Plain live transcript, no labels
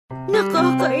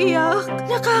Nakakaiyak,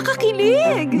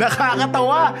 nakakakilig,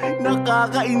 Nakakatawa,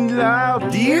 nakaka-inlove.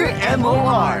 Dear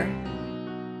MOR.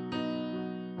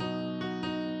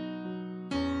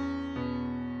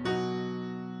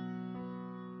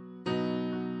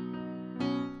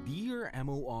 Dear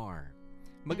MOR,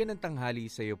 magandang tanghali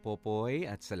sa iyo, Popoy,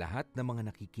 at sa lahat ng mga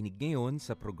nakikinig ngayon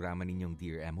sa programa ninyong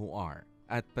Dear MOR.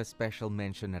 At pa-special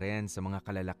mention na rin sa mga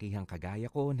kalalakihang kagaya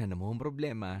ko na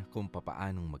namumroblema kung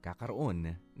papaanong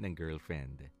magkakaroon ng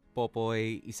girlfriend.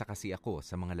 Popoy, isa kasi ako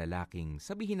sa mga lalaking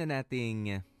sabihin na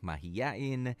nating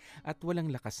mahiyain at walang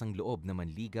lakas ng loob na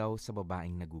manligaw sa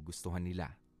babaeng nagugustuhan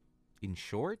nila. In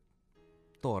short,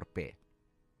 torpe.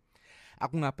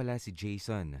 Ako nga pala si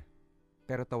Jason,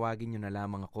 pero tawagin niyo na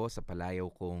lamang ako sa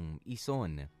palayaw kong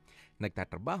Ison.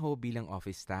 Nagtatrabaho bilang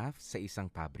office staff sa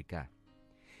isang pabrika.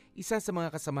 Isa sa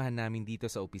mga kasamahan namin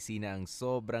dito sa opisina ang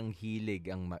sobrang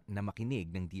hilig na makinig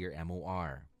ng Dear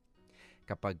MOR.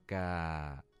 Kapag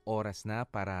oras na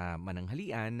para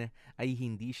mananghalian ay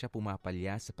hindi siya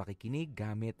pumapalya sa pakikinig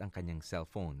gamit ang kanyang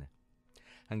cellphone.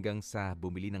 Hanggang sa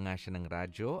bumili na nga siya ng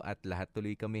radyo at lahat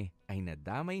tuloy kami ay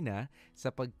nadamay na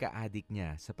sa pagka-addict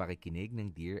niya sa pakikinig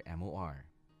ng Dear MOR.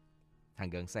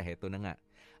 Hanggang sa heto na nga,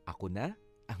 ako na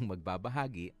ang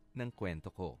magbabahagi ng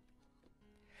kwento ko.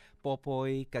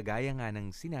 Popoy, kagaya nga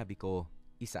ng sinabi ko,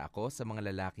 isa ako sa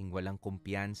mga lalaking walang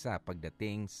kumpiyansa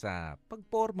pagdating sa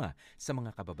pagporma sa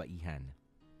mga kababaihan.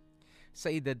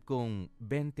 Sa edad kong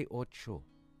 28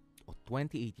 o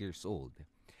 28 years old,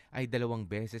 ay 2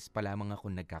 beses pa lamang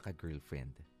ako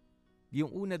nagkaka-girlfriend.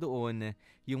 Yung una doon,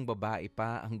 yung babae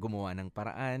pa ang gumawa ng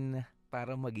paraan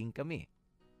para maging kami.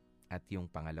 At yung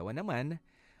pangalawa naman,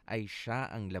 ay siya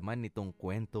ang laman nitong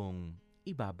kwentong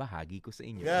ibabahagi ko sa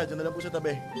inyo. Yeah, dyan na lang po sa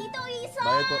tabi. Tito Ison!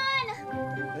 Bayad po.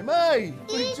 May!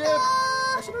 Uy, Tito! Jeff!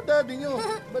 Asan ang daddy nyo?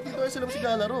 Ba't dito kayo sila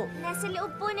magsigalaro? Nasa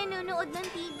loob po nanonood ng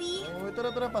TV. Oh,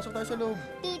 tara, pasok tayo sa loob.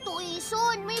 Tito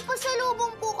Ison, may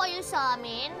pasalubong po kayo sa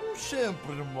amin? Oh,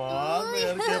 syempre naman.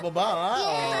 Meron kayo ba ha?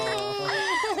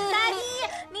 Daddy,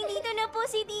 nandito na po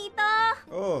si Tito.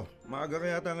 Oh, maaga ka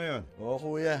yata ngayon. Oo,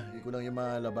 kuya. Hindi ko lang yung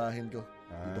mga labahin ko.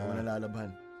 Dito ko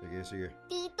nalalabhan. Sige.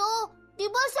 Tito, di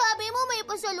ba sabi mo may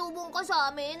pasalubong ka sa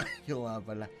amin? Yung nga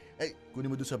pala. Ay, kunin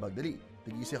mo doon sa bag. Dali.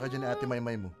 Tigisa ka dyan ni Ate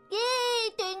Maymay mo.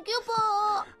 Yay! Thank you po.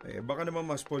 Baka naman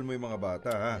ma-spoil mo yung mga bata,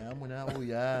 ha? Kaya mo na,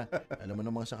 kuya. Alam mo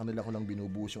naman sa kanila ko lang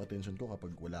binubuhos yung attention ko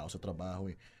kapag wala ako sa trabaho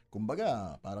eh.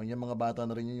 Kumbaga, parang yung mga bata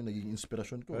na rin yun yung naging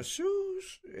inspirasyon ko.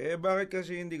 Asus! Bakit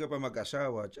kasi hindi ka pa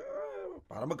mag-asawa? Tsaka,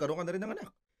 para magkaroon ka na rin ng anak.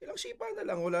 Ilang sipa na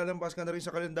lang, wala lampas ka na rin sa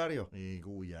kalendaryo.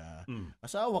 Kuya,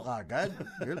 asawa ka agad?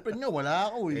 Girlfriend nga, wala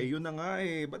ako eh. Yun na nga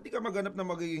ba't di ka maghanap na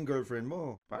magiging girlfriend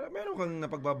mo? Para meron kang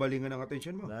napagbabalingan ng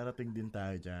attention mo. Darating din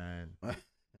tayo dyan.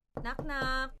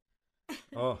 Knock-knock.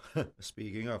 Oh,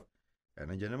 speaking of,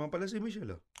 nandiyan naman pala si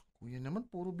Michelle, oh. Kuya naman,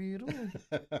 puro biro eh.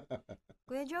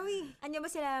 Kuya Joey, andiyan ba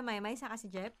sila Maymay saka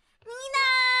si Jeff?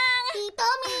 Ninang! Tito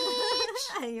Mitch!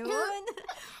 Ayun.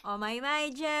 O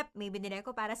Maymay, Jeff, may binili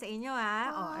ko para sa inyo ha.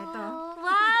 O, ito.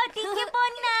 Wow, thank you po,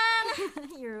 Nang!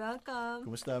 You're welcome.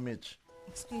 Kumusta, Mitch?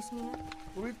 Excuse me na.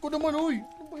 Uy, ko naman, uy.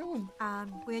 Ano ba yun?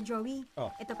 Kuya Joey,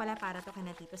 Oh. ito pala para to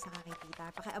kina Tito saka kay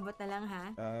Tita. Pakiabot na lang ha.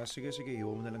 Sige,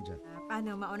 iwan mo na lang dyan.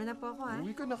 Paano, mauna na po ako ha?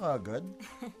 Uwi ka na kagad?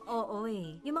 Oo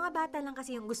eh. Yung mga bata lang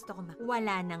kasi yung gusto ko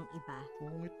wala nang iba.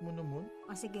 Pungit mo naman.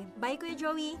 O sige, bye Kuya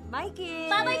Joey. Bye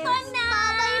kids! Bye-bye po, Nang!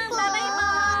 Bye-bye po! Bye-bye po!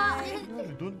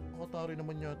 Nangyari doon? Makatari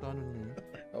naman yata nun yun.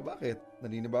 Bakit?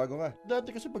 Naninibago ka?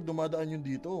 Dati kasi pag dumadaan yun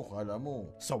dito, kala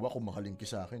mo, sawa kung makalingki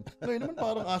sa akin. Ngayon naman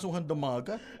parang asong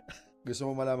handamaga. Gusto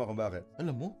mo malaman kung bakit?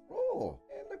 Alam mo? Oo,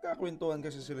 nagkakwentuhan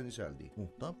kasi sila ni Saldi.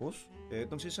 Tapos?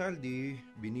 Itong si Saldi,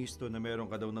 binisto na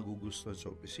meron ka daw nagugustuhan sa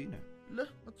opisina. Lah,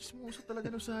 matismosa talaga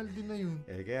ng saldi na yun.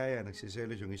 Kaya yan,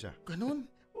 nagsiselos yung isa. Ganon?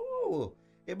 Oo.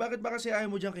 Bakit ba kasi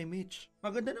ayaw mo dyan kay Mitch?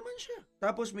 Maganda naman siya.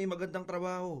 Tapos may magandang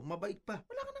trabaho, mabait pa.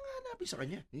 Wala ka nang hanapin sa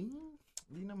kanya.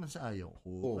 Hindi naman sa ayaw ko.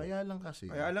 Oh. Kaya lang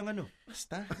kasi. Kaya lang ano?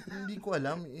 Basta, hindi ko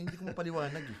alam. Hindi ko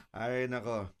mapaliwanag eh. Ay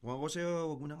nako, kung ako sa'yo,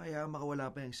 huwag mo nang kaya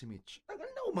makawala pa yung si Mitch. Tagal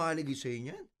na umalig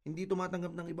sa'yo niyan. Hindi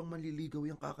tumatanggap ng ibang manliligaw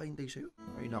yung kakahintay sa'yo.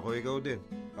 Ay nako, ikaw din.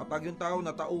 Kapag yung tao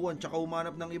natauan tsaka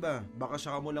umanap ng iba, baka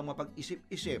saka mo lang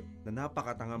mapag-isip-isip na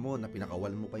napakatanga mo na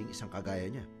pinakawalan mo pa yung isang kagaya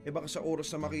niya. Baka sa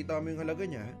oras na makita mo yung halaga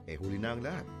niya, huli na ang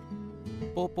lahat.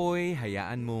 Popoy,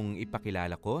 hayaan mong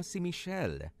ipakilala ko si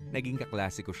Michelle. Naging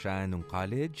kaklase ko siya nung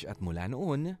college at mula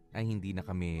noon ay hindi na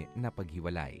kami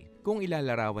napaghiwalay. Kung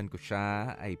ilalarawan ko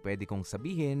siya ay pwede kong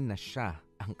sabihin na siya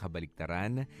ang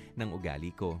kabaliktaran ng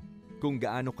ugali ko. Kung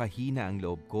gaano kahina ang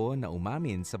loob ko na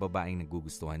umamin sa babaeng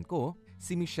nagugustuhan ko,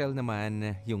 si Michelle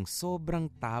naman yung sobrang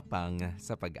tapang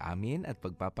sa pag-amin at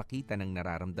pagpapakita ng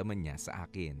nararamdaman niya sa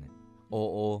akin.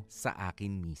 Oo, sa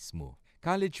akin mismo.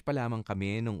 College pa lamang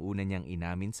kami nung una niyang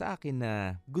inamin sa akin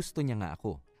na gusto niya nga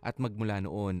ako. At magmula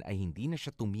noon ay hindi na siya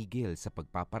tumigil sa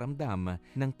pagpaparamdam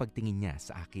ng pagtingin niya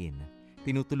sa akin.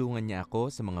 Tinutulungan niya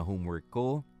ako sa mga homework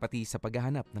ko, pati sa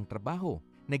paghahanap ng trabaho.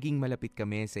 Naging malapit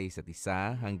kami sa isa't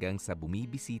isa hanggang sa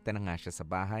bumibisita na nga siya sa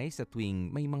bahay sa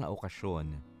tuwing may mga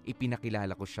okasyon.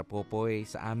 Ipinakilala ko siya, Popoy,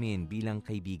 sa amin bilang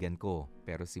kaibigan ko.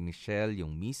 Pero si Michelle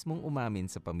yung mismong umamin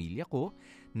sa pamilya ko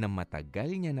na matagal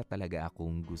niya na talaga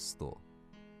akong gusto.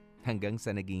 Hanggang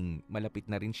sa naging malapit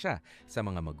na rin siya sa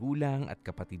mga magulang at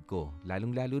kapatid ko,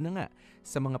 lalong-lalo na nga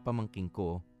sa mga pamangking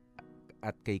ko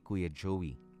at kay Kuya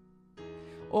Joey.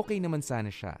 Okay naman sana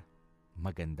siya.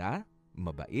 Maganda,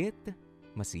 mabait,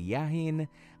 masiyahin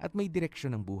at may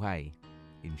direksyon ng buhay.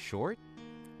 In short,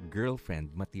 girlfriend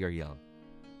material.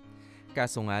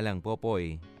 Kaso nga lang,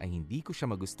 Popoy, ay hindi ko siya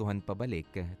magustuhan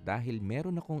pabalik dahil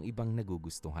meron akong ibang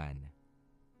nagugustuhan.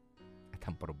 At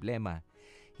ang problema,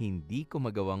 hindi ko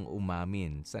magawang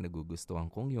umamin sa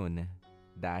nagugustuhan kong yun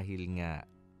dahil nga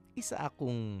isa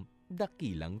akong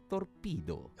dakilang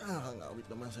torpedo. Nakakangawit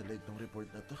naman sa leg ng report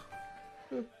na to.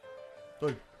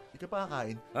 Tol, di ka pa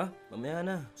kakain? Ha? Mamaya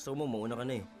na. Gusto mo, mauna ka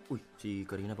na eh. Uy, si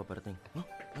Karina paparating. Huh?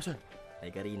 Asan? Hi,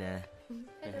 Karina.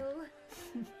 Hello.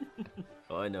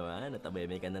 Oo naman,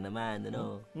 natabeme ka na naman,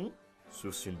 ano?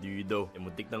 Sus, hindi daw.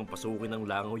 Muntik nang pasukin ng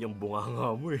langaw yung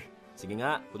bunganga mo eh. Sige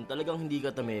nga, kung talagang hindi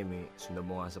ka tameme, sundan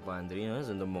mo nga sa pantry, ha?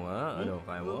 Sundan mo nga. Ano,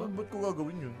 kaya mo? Ba't ko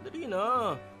gagawin yun? Dali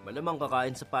na. Malamang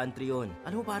kakain sa pantry yon.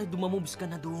 Alam mo pare, dumamoves ka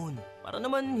na doon. Para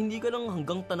naman hindi ka lang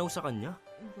hanggang tanaw sa kanya.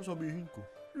 Ano sasabihin ko?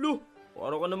 Lo,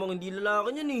 parang ka namang hindi lalaki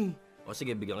niyan eh. O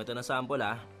sige, bigyan kita ng sample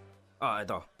ha.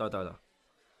 Ito.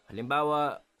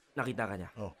 Halimbawa, nakita ka niya.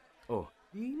 Oh,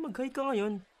 mag-hi ka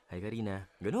ngayon. Hi Karina.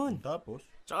 Ganon. Tapos?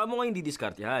 Tsaka mo ngayon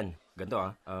didiskartehan. Ganto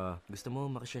gusto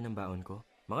mo makashare ng baon ko?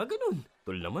 Mga ganon.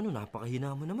 Tol naman,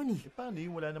 napakahina mo naman eh. Paano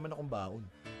eh? Wala naman akong baon.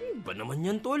 Ba naman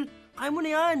yan, tol? Kaya mo na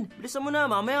yan. Bilisan mo na.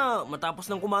 Mamaya, matapos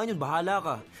ng kumain yun, bahala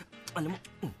ka. Alam mo,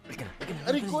 halika na.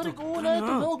 Aray ko, wala ito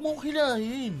na. Huwag mo akong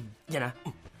hilahin. Yan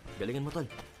galingan mo, tol.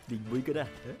 Big boy ka na.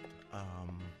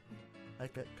 Ay,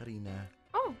 Karina.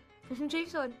 Oh,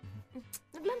 Jason.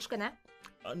 Nag-lunch ka na?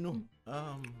 Ano?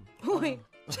 Uy,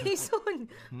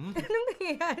 Jason. Anong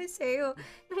nangyayari sa'yo?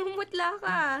 Namumutla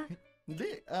ka.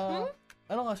 Hindi,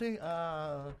 ano kasi,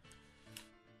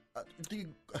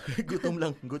 gutom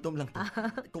lang to.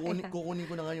 Kukunin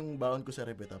ko na nga yung baon ko sa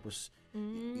rep tapos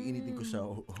iinitin ko sa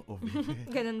oven.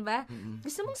 Ganun ba?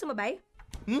 Gusto mong sumabay?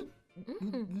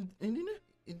 Hindi na.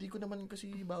 Hindi ko naman kasi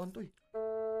baon to eh.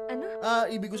 Ano?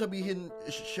 Ibig ko sabihin,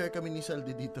 share kami ni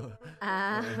Saldi dito.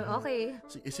 Okay.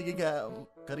 Sige ka,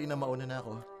 Karina, mauna na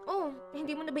ako. Oh,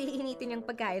 hindi mo na ba iinitin yung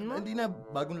pagkain mo? Hindi na,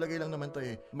 bagong lagay lang naman to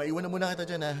eh. Maiwan na muna kita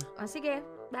dyan ha. Oh, sige.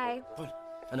 Bye.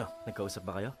 Ano, nagkausap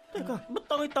ba kayo? Teka, ba't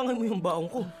tangay-tangay mo yung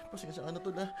baon ko? Pasensya ka na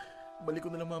to na. Balik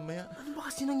ko na lang mamaya. Ano ba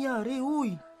kasi nangyari,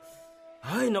 uy?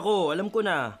 Ay, nako, alam ko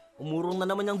na. Umurong na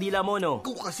naman yung dila mo, no?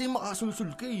 Ikaw kasi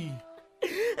makasulsul ka eh.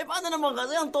 Paano naman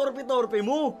kasi ang torpe-torpe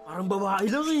mo? Parang babae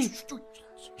lang eh.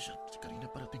 Si Karina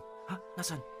parating. Ha?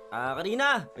 Nasaan?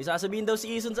 Karina, may sasabihin daw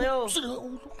si Ison sa'yo.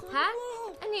 Ha?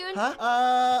 Ano yun? Ha?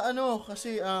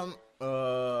 Kasi,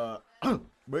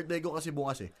 birthday ko kasi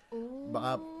bukas eh.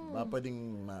 Baka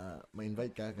pwedeng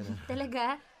ma-invite ka.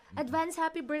 Talaga? Advance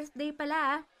happy birthday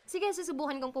pala. Sige,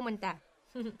 susubukan kong pumunta.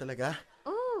 Talaga?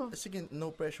 Oh. Sige,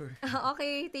 no pressure.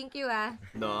 Okay, thank you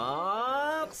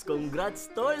Nox!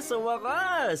 Congrats, tol, sa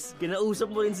wakas!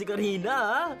 Kinausap mo rin si Karina,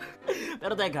 ha?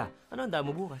 Pero teka, ano handa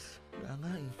mo bukas? Wala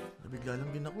nga eh. Nabigla lang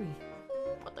din ako eh.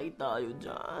 Patay tayo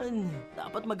dyan.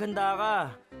 Dapat maganda ka.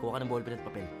 Kuha ka ng ballpen at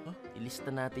papel. Ilista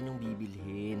natin yung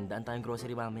bibilhin. Daan tayong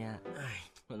grocery mamaya. Ay,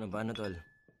 ano, tol?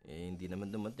 Hindi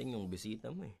naman dumating yung bisita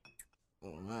mo eh.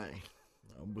 Oo nga eh.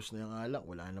 Naubos na yung alak.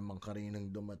 Wala namang Karinang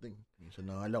dumating. Minsan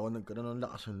na alak ko nagkaroon ng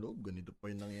lakas ng loob. Ganito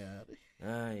pa yung nangyari.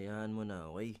 Ay, yan mo na,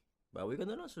 okay? Bawi ka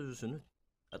na lang sa susunod.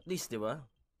 At least, di ba?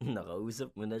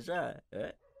 Nakausap mo na siya.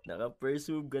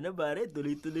 Naka-pursue ka na, pare.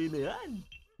 Tuloy-tuloy na yan.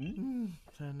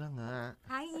 Sana nga.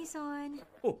 Hi, Ison.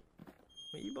 Oh,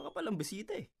 may iba ka palang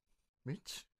bisita eh.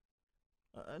 Mitch?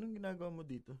 Anong ginagawa mo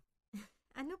dito?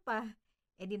 Ano pa?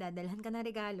 Dinadalhan ka na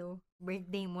regalo.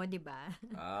 Birthday mo, di ba?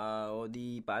 O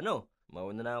di paano?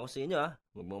 Mauna na ako sa inyo ha.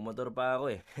 Magmamotor pa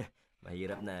ako eh.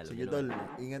 Mahirap na. Sige, tol.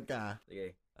 Ingat ka ha.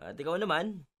 Sige. At ikaw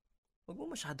naman, huwag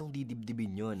mo masyadong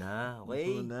didibdibin yun ha.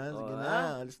 Okay? Sige na. Ha?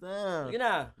 Alis na. Sige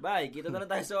na. Bye. Kita na lang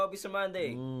tayo sa office sa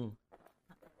Monday.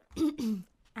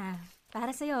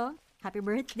 Para sa'yo. Happy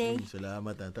birthday.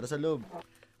 Salamat ha. Tara sa loob.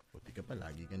 Buti ka pa.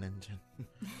 Lagi ka nandyan.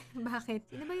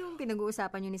 Bakit? Ano ba yung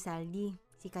pinag-uusapan nyo ni Saldi?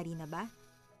 Si Karina ba?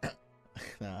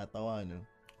 Nakakatawa, no?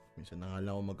 Minsan na nga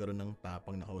lang ako magkaroon ng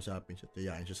tapang na kausapin siya,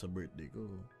 tiyain siya sa birthday ko.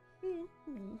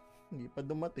 Hindi pa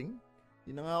dumating.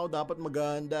 Hindi na nga ako dapat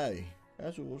maghahanda eh.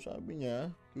 Kaso sabi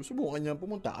niya, susubukan niya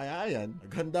pumunta, kaya yan.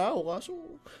 Naghanda ako kaso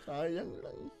sayang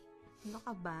lang. Ano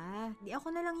ka ba? Di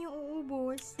ako na lang yung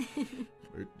uubos.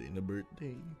 Birthday na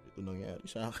birthday. Ito nangyari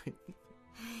sa akin.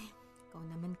 Ikaw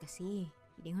naman kasi.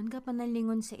 Lingon ka pa ng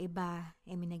lingon sa iba.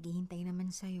 May naghihintay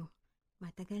naman sa'yo.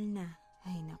 Matagal na.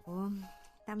 Ay nako.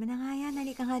 Tama na nga yan.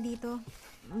 Halika nga dito.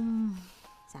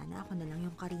 Sana ako na lang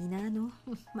yung Karina, no?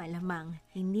 Malamang.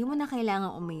 Hindi mo na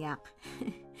kailangang umiyak.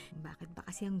 Bakit ba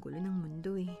kasi ang gulo ng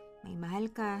mundo eh? May mahal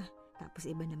ka, tapos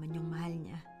iba naman yung mahal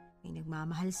niya. May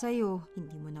nagmamahal sa'yo,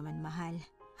 hindi mo naman mahal.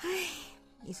 Ay,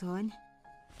 Ison?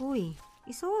 Uy,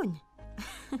 Ison!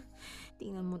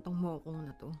 Tingnan mo tong mokong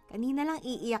na to. Kanina lang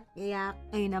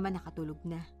iiyak-iyak, ayun naman nakatulog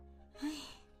na. Ay,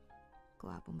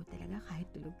 kuwapo mo talaga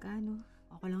kahit tulog ka, no?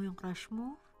 Ako lang yung crush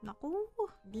mo. Naku,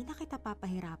 di na kita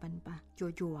papahirapan pa.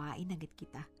 Jojowain agad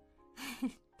kita.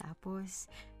 Tapos,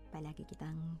 palagi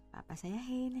kitang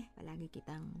papasayahin. Palagi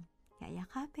kitang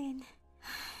yayakapin.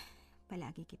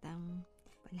 Palagi kitang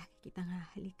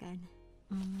hahalikan.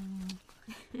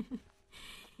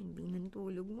 Hindi nang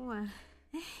tulog mo ah.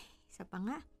 Isa pa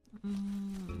nga.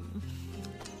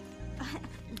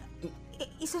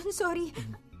 Ison, sorry.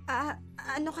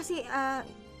 Ano kasi,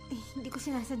 hindi ko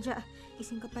sinasadya.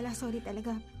 Ising ka pala, sorry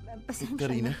talaga. Pasensya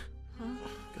Karina? na. Ha?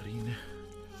 Karina.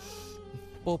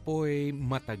 Popoy,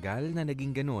 matagal na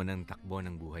naging gano'n ang takbo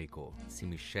ng buhay ko. Si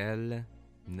Michelle,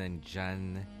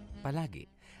 nandyan palagi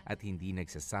at hindi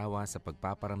nagsasawa sa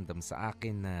pagpaparamdam sa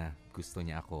akin na gusto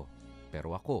niya ako.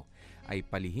 Pero ako ay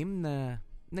palihim na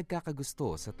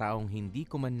nagkakagusto sa taong hindi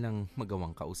ko man lang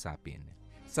magawang kausapin.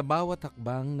 Sa bawat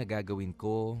hakbang na gagawin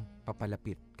ko,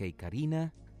 papalapit kay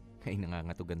Karina, ay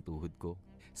nangangatog ang tuhod ko.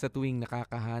 Sa tuwing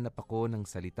nakakahanap ako ng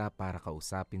salita para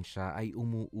kausapin siya ay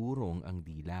umuurong ang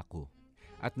dila ko.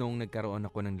 At noong nagkaroon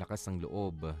ako ng lakas ng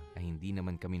loob ay hindi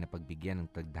naman kami napagbigyan ng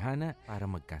tadhana para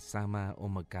magkasama o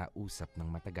magkausap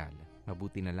ng matagal.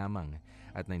 Mabuti na lamang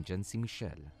at nandyan si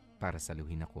Michelle para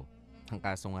saluhin ako. Ang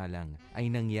kaso nga lang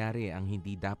ay nangyari ang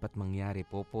hindi dapat mangyari,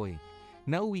 Popoy.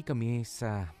 Nauwi kami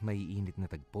sa maiinit na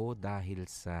tagpo dahil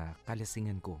sa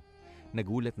kalasingan ko.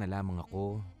 Nagulat na lamang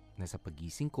ako na sa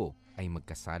pagising ko ay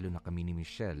magkasalo na kami ni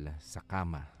Michelle sa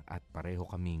kama at pareho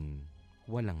kaming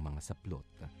walang mga saplot.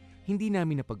 Hindi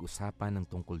namin napag-usapan ng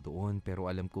tungkol doon pero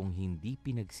alam kong hindi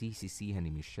pinagsisisihan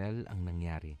ni Michelle ang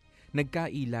nangyari.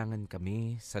 Nagkailangan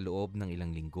kami sa loob ng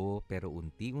ilang linggo pero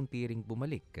unti-unti ring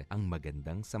bumalik ang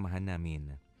magandang samahan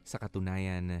namin. Sa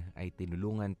katunayan ay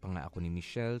tinulungan pa nga ako ni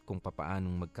Michelle kung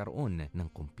papaanong magkaroon ng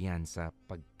kumpiyansa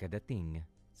pagkadating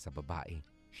sa babae.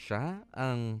 Siya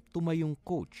ang tumayong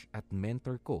coach at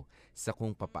mentor ko sa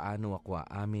kung papaano ako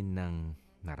aamin ng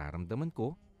nararamdaman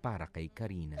ko para kay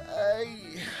Karina.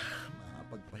 Ay,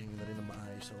 makapagpahinga na rin na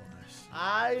maayos sa wakas.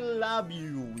 I love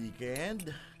you,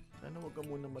 weekend. Sana huwag ka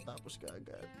muna matapos ka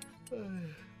agad.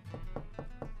 Ay,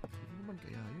 ano naman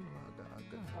kaya yun,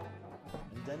 aga-aga.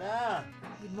 Nandiyan na!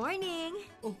 Good morning!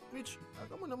 Oh, Mitch,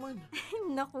 aga mo naman.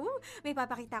 Naku, may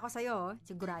papakita ko sa'yo.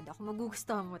 Sigurado ako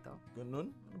magugustuhan mo to.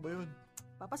 Ganun? Ano ba yun?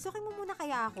 Papasukin mo muna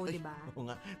kaya ako, Ay, di ba? Oo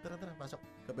nga. Tara, pasok.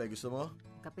 Kape, gusto mo?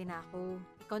 Kape na ako.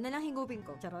 Ikaw na lang higupin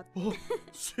ko. Charot. Oh,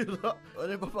 sira. Ano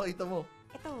yung papakita mo?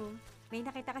 Ito, may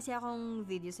nakita kasi akong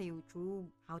video sa YouTube.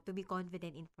 How to be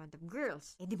confident in front of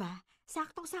girls. Eh, di ba?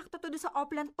 Saktong-sakto to doon sa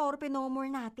Opland Torpe No More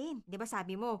natin. Di ba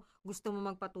sabi mo, gusto mo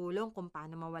magpatulong kung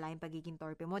paano mawala yung pagiging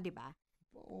torpe mo, di ba?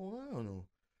 Oo nga, ano.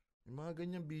 May mga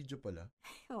ganyang video pala.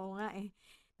 Oo nga eh.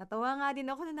 Natawa nga din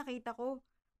ako na nakita ko.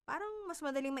 Parang mas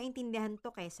madaling maintindihan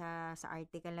to kaysa sa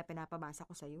article na pinapabasa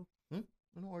ko sa'yo.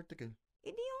 Anong article?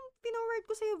 Eh di yung pinoward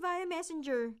ko sa'yo via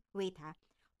messenger. Wait ha,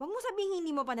 huwag mo sabihin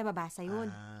hindi mo pa nababasa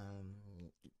yun.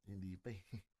 Hindi pa eh.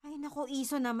 Ay nako,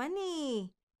 Iso naman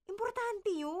eh. Importante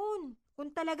yun.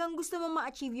 Kung talagang gusto mo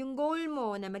ma-achieve yung goal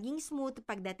mo na maging smooth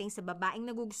pagdating sa babaeng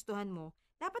nagugustuhan mo,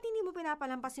 dapat hindi mo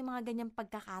pinapalampas yung mga ganyang Oo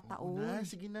pagkakataon. na,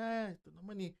 sige na. Ito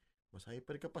naman eh. Mas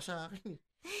hyper ka pa sa akin eh.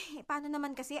 Eh, paano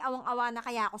naman kasi awang-awa na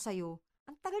kaya ako sa'yo?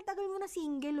 Ang tagal-tagal mo na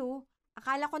single oh.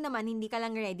 Akala ko naman hindi ka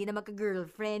lang ready na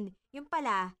magka-girlfriend. Yung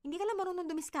pala, hindi ka lang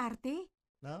marunong dumiskarte.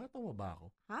 Nakakatawa ba ako?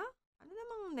 Ano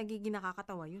namang nagiging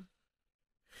nakakatawa yun?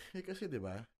 Eh kasi 'di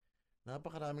ba?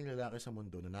 Napakaraming lalaki sa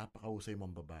mundo na napakahusay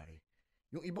mong babae.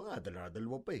 Yung iba nga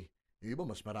dalawa pa eh. Yung iba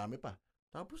mas marami pa.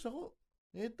 Tapos ako,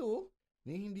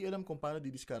 hindi alam kung paano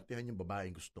didiskartehan yung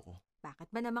babaeng gusto ko. Bakit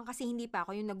ba naman kasi hindi pa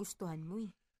ako yung nagustuhan mo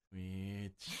eh?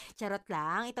 Mitch. Charot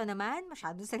lang, ito naman,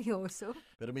 masyadong seryoso.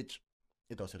 Pero Mitch,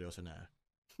 ito seryoso na.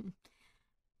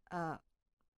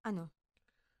 Ano?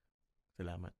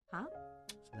 Salamat. Ha?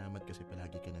 Salamat kasi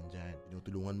palagi ka nandyan.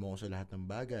 Tinutulungan mo ako sa lahat ng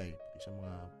bagay, pati sa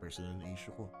mga personal na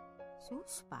issue ko.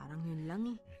 Sus, parang yun lang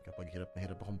eh. Kapag hirap na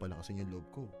hirap akong palakasin yung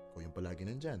loob ko, ikaw yung palagi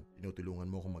nandyan.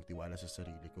 Tinutulungan mo akong magtiwala sa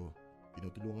sarili ko.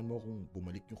 Tinutulungan mo akong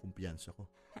bumalik yung kumpiyansa ko.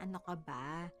 Ano ka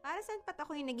ba? Para saan pat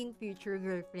ako yung naging future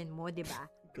girlfriend mo, di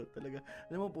ba? Ikaw talaga,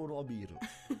 alam mo, puro kabiro.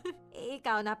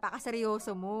 Ikaw,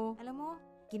 napakaseryoso mo. Alam mo,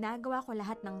 ginagawa ko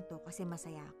lahat ng to kasi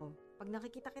masaya ako. Pag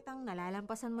nakikita kitang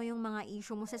nalalampasan mo yung mga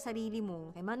issue mo sa sarili mo,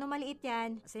 kay mano maliit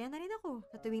yan, masaya na rin ako.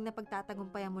 Sa tuwing na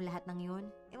pagtatagumpayan mo lahat ng yun,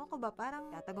 ewan ko ba,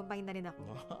 parang tatagumpayin na rin ako.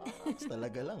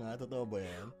 Talaga lang ha, totoo ba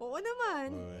yan? Oo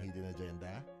naman. Hidden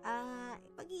agenda?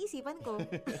 Pag-iisipan ko.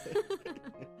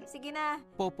 Sige na.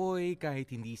 Popoy,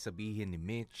 kahit hindi sabihin ni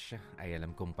Mitch, ay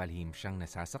alam kong palihim siyang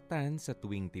nasasaktan sa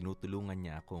tuwing tinutulungan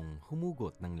niya akong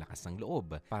humugot ng lakas ng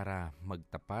loob para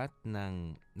magtapat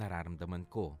ng nararamdaman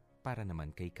ko para naman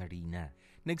kay Karina.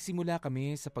 Nagsimula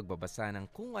kami sa pagbabasa ng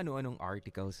kung ano-anong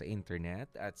article sa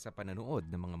internet at sa panonood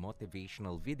ng mga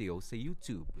motivational video sa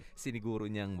YouTube. Siniguro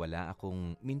niyang wala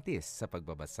akong mintis sa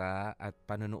pagbabasa at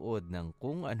panonood ng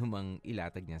kung anumang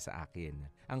ilatag niya sa akin.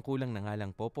 Ang kulang na nga lang,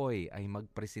 Popoy, ay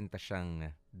magpresenta siyang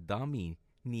dummy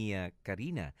ni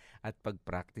Karina at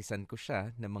pagpraktisan ko siya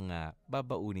ng mga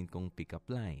babaunin kong pick-up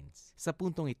lines. Sa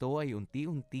puntong ito ay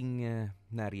unti-unting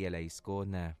na-realize ko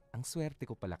na ang swerte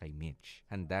ko pala kay Mitch.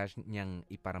 Handa niyang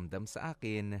iparamdam sa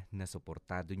akin na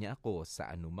suportado niya ako sa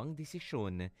anumang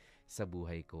desisyon sa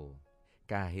buhay ko.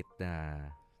 Kahit na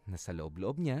nasa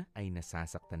loob-loob niya ay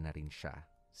nasasaktan na rin siya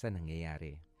sa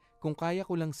nangyayari. Kung kaya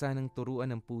ko lang sanang turuan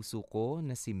ng puso ko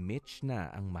na si Mitch na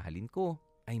ang mahalin ko,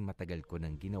 ay matagal ko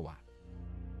nang ginawa.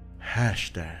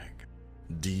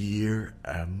 Dear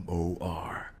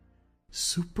MOR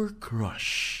Super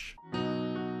Crush.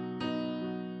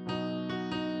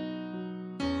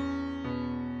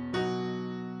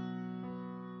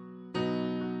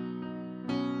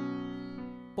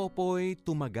 Popoy,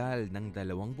 tumagal ng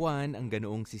 2 buwan ang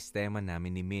ganoong sistema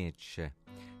namin ni Mitch.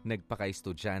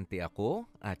 Nagpaka-estudyante ako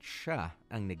at siya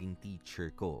ang naging teacher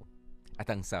ko.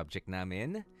 At ang subject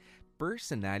namin,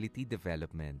 personality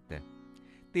development.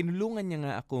 Tinulungan niya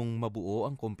nga akong mabuo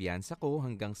ang kumpiyansa ko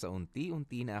hanggang sa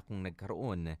unti-unti na akong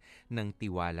nagkaroon ng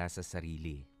tiwala sa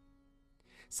sarili.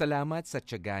 Salamat sa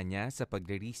tiyaga niya sa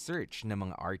pagre-research ng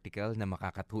mga article na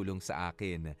makakatulong sa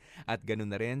akin at ganoon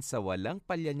na rin sa walang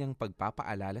palya niyang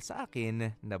pagpapaalala sa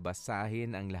akin na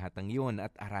basahin ang lahat ng iyon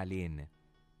at aralin.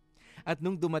 At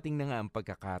nung dumating na nga ang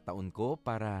pagkakataon ko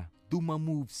para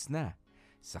dumamoves na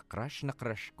sa crush na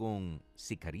crush kong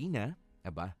si Karina,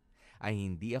 ay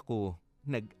hindi ako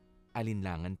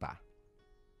nag-alinlangan pa.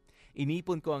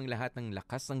 Inipon ko ang lahat ng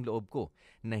lakas ng loob ko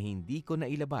na hindi ko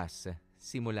nailabas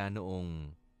simula noong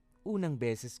unang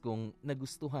beses kong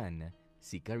nagustuhan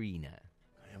si Karina.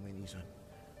 Kaya mo yun, Isan.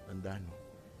 Tandaan mo,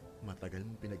 matagal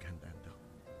mong pinaghandaan to.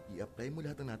 I-apply mo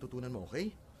lahat ng natutunan mo, okay?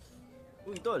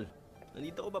 Uy, tol.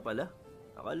 Nandito ko ba pala?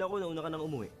 Akala ko nauna ka nang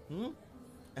umuwi.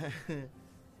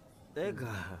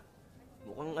 Teka,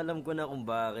 mukhang alam ko na kung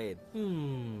bakit.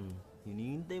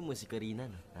 Hinihintay mo si Karina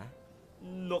na, ha?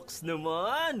 Nox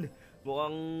naman!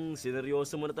 Mukhang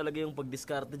sineryoso mo na talaga yung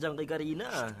pagdiskarte dyan kay Karina,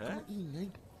 ha?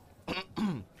 Ingay.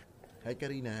 Hi,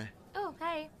 Karina. Oh,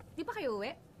 hi. Di pa kayo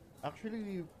uwi?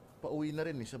 Actually, pauwi na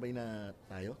rin. Sabay na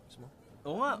tayo. Gusto mo?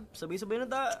 Oo nga, sabay-sabay na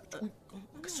Uy,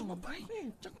 ka sumabay.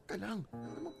 Diyan ka lang.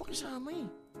 Ano magpakisama eh.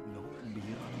 Naku, ang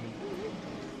bihira naman.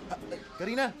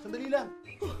 Karina, sandali lang.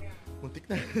 Muntik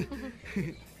na.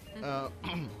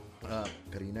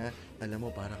 Karina, alam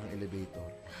mo parang kang elevator.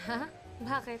 Ha?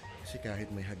 Bakit? Kasi kahit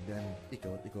may hagdan,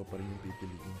 ikaw at ikaw pa rin yung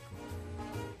pipiliin ko.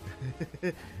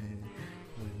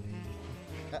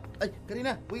 Ay,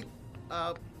 Karina, wait.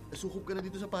 Sukob ka na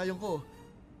dito sa payong ko.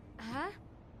 Ha?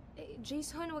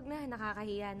 Jason, wag na.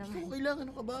 Nakakahiya naman. Okay lang,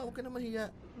 ano ka ba? Huwag ka na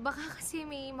mahiya. Baka kasi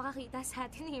may makakita sa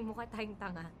atin eh. Mukha tayong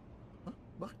tanga. Huh?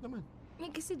 Bakit naman?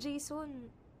 Kasi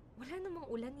Jason, wala namang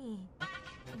ulan eh.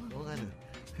 Oo nga na.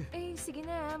 Sige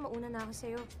na. Mauna na ako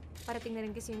sa'yo. Parating na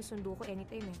rin kasi yung sundo ko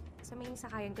anytime eh. Sa main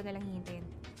sakayan ko na lang hihintayin.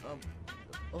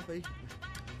 Okay.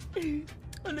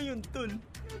 Ano yun, tol?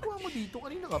 Nagawa mo dito?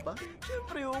 Kanina ka pa?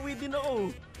 Siyempre, uuwi din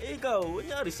ako. Ikaw,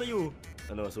 anyari sa'yo?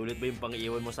 Ano, sulit ba yung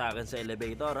pang-iwan mo sa akin sa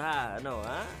elevator, ha? Ano,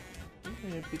 ha?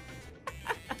 Epic.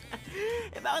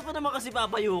 Bakit mo naman kasi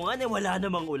papayungan? Wala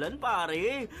namang ulan,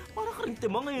 pare. Para ka rin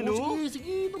timang eh, no?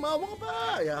 Sige, tumawa ka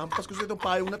pa. Hampas ko sa itong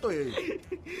payong na to eh.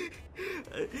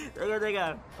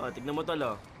 Teka. Tignan mo tol,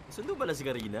 Sundo pala si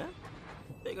Karina?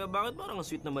 Teka, bakit parang ang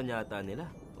sweet naman yata nila?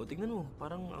 Tignan mo,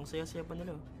 parang ang saya-saya pa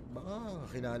nila. Baka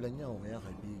kilala niya o kaya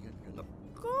kaibigan.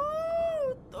 Ko!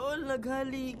 Tol,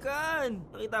 naghalikan!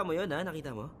 Nakita mo yun, ha?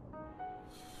 Nakita mo?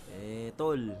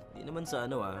 Tol, di naman sa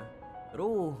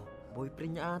Pero,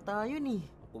 boyfriend niya ata yun eh.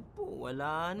 Ako po,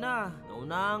 wala na.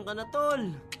 Naunahan ka na, tol.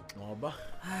 Ano ba?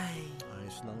 Ay,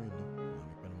 Ayos lang yun.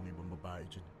 Marami pa namang ibang babae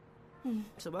dyan.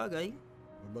 sa bagay.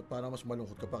 Ba't parang mas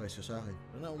malungkot ka pa kaysa sa akin?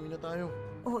 Ano na, uwi na tayo.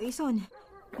 Oh, Ison.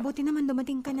 Buti naman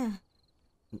dumating ka na.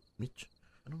 Mitch,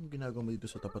 anong ginagawa mo dito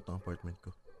sa tapat ng apartment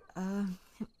ko?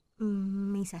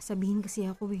 May sasabihin kasi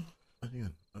ako eh. Ano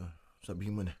yun?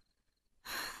 Sabihin mo na.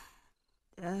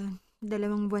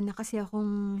 2 buwan na kasi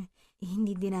akong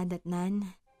hindi dinadatnan.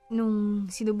 Nung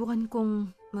sinubukan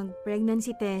kong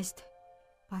mag-pregnancy test,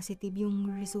 positive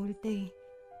yung resulta eh.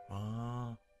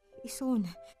 Ison,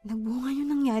 nagbunga yung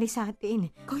nangyari sa atin.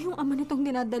 Ikaw yung ama nitong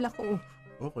dinadala ko.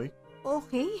 Okay.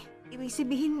 Okay? Ibig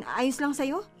sabihin, ayos lang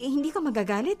sa'yo? Hindi ka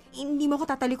magagalit? Hindi mo ko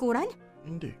tatalikuran?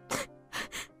 Hindi.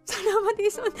 Salamat,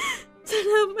 Ison.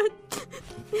 Salamat.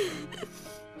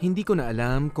 Hindi ko na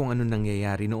alam kung ano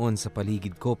nangyayari noon sa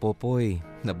paligid ko, Popoy.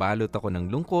 Nabalot ako ng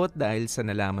lungkot dahil sa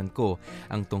nalaman ko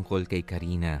ang tungkol kay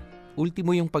Karina.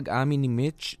 Ultimo yung pag-amin ni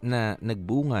Mitch na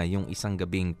nagbunga yung isang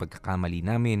gabing pagkakamali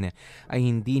namin ay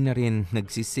hindi na rin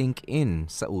nagsisink in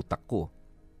sa utak ko.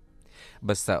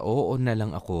 Basta oo na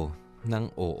lang ako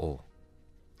ng oo.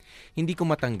 Hindi ko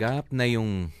matanggap na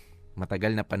yung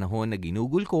matagal na panahon na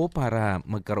ginugol ko para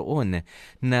magkaroon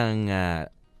ng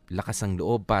lakas ng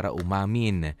loob para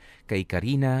umamin kay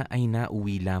Karina ay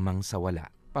nauwi lamang sa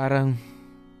wala. Parang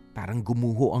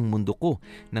gumuho ang mundo ko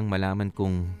nang malaman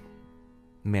kong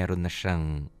meron na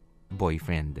siyang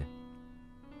boyfriend.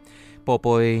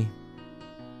 Popoy,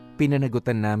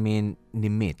 pinanagutan namin ni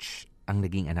Mitch ang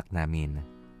naging anak namin.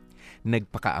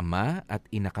 Nagpakaama at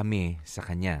ina kami sa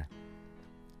kanya.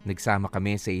 Nagsama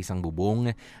kami sa isang bubong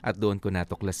at doon ko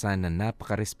natuklasan na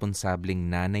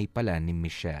napaka-responsabling nanay pala ni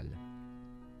Michelle.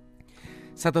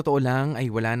 Sa totoo lang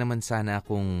ay wala naman sana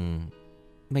akong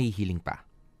mahihiling pa.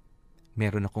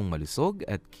 Meron akong malusog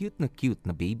at cute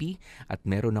na baby at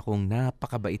meron akong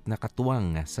napakabait na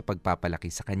katuwang sa pagpapalaki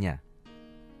sa kanya.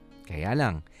 Kaya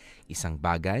lang, isang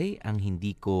bagay ang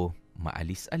hindi ko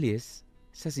maalis-alis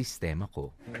sa sistema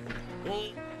ko.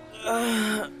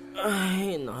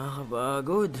 Ay,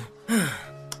 nakakapagod.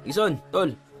 Ison,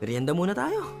 tol, merienda muna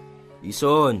tayo.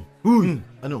 Ison!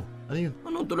 Ano? Ano yun?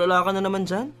 Anong tulala ka na naman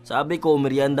dyan? Sabi ko,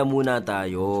 merienda muna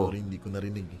tayo. Sorry, hindi ko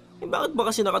narinig eh. Bakit ba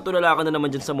kasi nakatulala ka na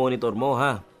naman dyan sa monitor mo,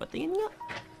 ha? Patingin nga.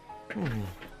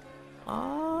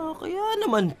 Kaya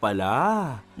naman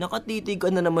pala. Nakatitig ka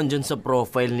na naman dyan sa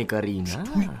profile ni Karina.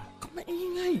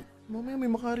 Kamaingay! Mamaya may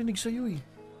makarinig sa'yo eh.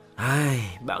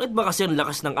 Ay, bakit ba kasi ang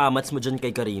lakas ng amats mo dyan kay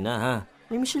Karina, ha?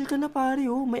 May Michelle ka na pare,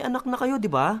 oh. May anak na kayo,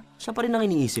 di ba? Siya pa rin ang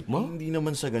iniisip mo? Hindi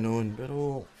naman sa ganun,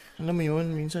 pero alam mo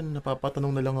yun, minsan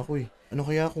napapatanong na lang ako eh. Ano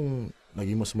kaya kung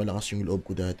naging mas malakas yung loob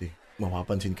ko dati?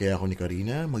 Mapapansin kaya ako ni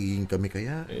Karina? Magiging kami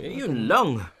kaya? Yun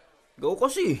lang. Go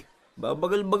kasi.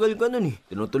 Babagal-bagal ka nun eh.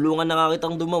 Tinutulungan na nga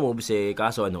kitang dumamobs eh.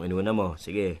 Kaso anong inuna mo?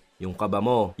 Sige, yung kaba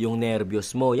mo, yung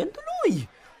nervyos mo, yan tuloy.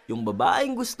 Yung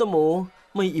babaeng gusto mo,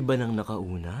 may iba nang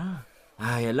nakauna.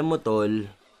 Ay, alam mo tol,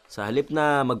 sa halip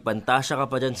na magpantasya ka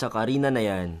pa dyan sa Karina na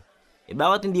yan,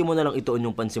 bakit hindi mo na lang ituon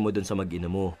yung pansin mo dun sa mag-ina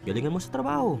mo? Galingan mo sa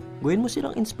trabaho. Gawin mo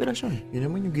silang inspirasyon. Yun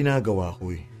naman yung ginagawa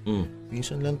ko eh. Mm.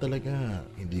 Minsan lang talaga,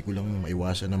 hindi ko lang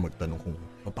maiwasan na magtanong kung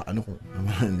paano kung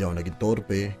hindi ako naging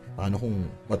torpe, paano kung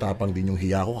matapang din yung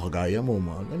hiya ko kagaya mo,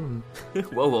 mga ganun.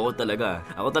 Wow, ako talaga.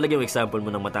 Ako talaga yung example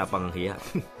mo ng matapang ang hiya.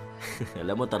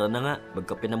 Alam mo, tara na nga.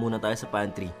 Magkape na muna tayo sa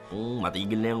pantry.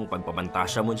 Matigil na yung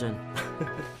pagpapantasya mo dyan.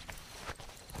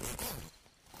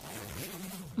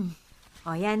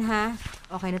 O yan ha.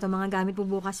 Okay na itong mga gamit mo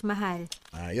bukas, mahal.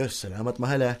 Ayos, salamat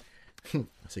mahal ah.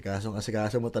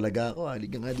 Asikaso mo talaga ako.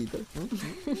 Halika nga dito.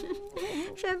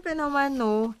 Siyempre naman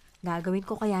no. Gagawin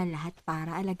ko kaya lahat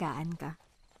para alagaan ka.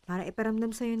 Para iparamdam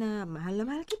sa'yo na mahal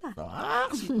kita.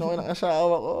 Sweet naman ang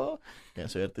asawa ko. Kaya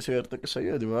swerte ko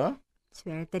sa'yo, di ba?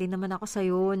 Swerte rin naman ako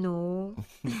sa'yo, no?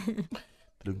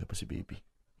 Tulog na pa si baby.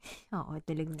 Oo,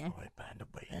 tulog na. Okay, paano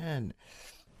ba yan?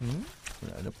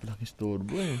 Wala na palang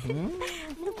istorbo eh.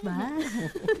 Ano ba?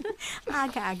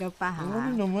 Aga-aga pa ha?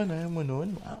 Ano naman, ayaw mo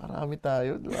nun? Makakarami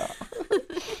tayo, di ba?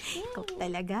 Ikaw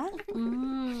talaga?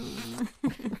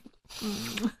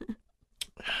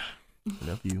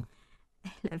 Love you.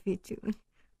 I love you too.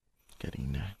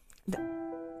 Karina.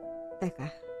 Teka,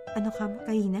 ano ka mo,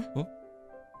 Karina?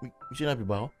 May sinabi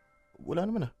ba ako? Wala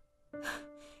naman ah.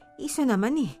 Isa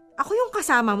naman eh. Ako yung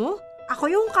kasama mo? Ako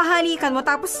yung kahalikan mo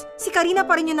tapos si Karina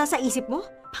pa rin yung nasa isip mo?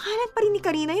 Pangalan pa rin ni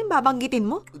Karina yung babanggitin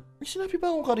mo? May sinabi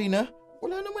ba akong Karina?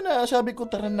 Wala naman ah. Sabi ko,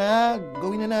 tara na.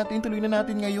 Gawin na natin. Tuloy na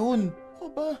natin ngayon.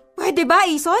 Ako ba? Pwede ba,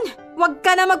 Ison? Huwag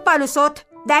ka na magpalusot.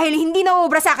 Dahil hindi na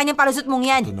obra sa akin yung palusot mong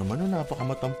yan. Ito naman,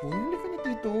 napakamatampo. Hindi ka na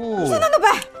dito. Ison, ano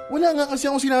ba? Wala nga kasi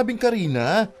akong sinabing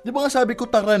Karina. Di ba nga sabi ko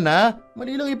tara na?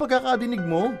 Mali lang yung pagkakadinig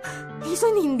mo.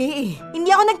 Ison, hindi eh. Hindi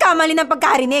ako nagkamali ng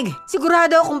pagkarinig.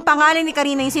 Sigurado akong pangalan ni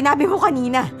Karina yung sinabi mo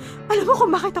kanina. Alam mo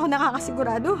kung bakit ako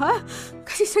nakakasigurado, ha?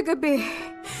 Kasi sa gabi,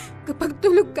 kapag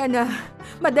tulog ka na,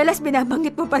 madalas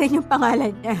binabanggit mo pa rin yung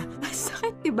pangalan niya.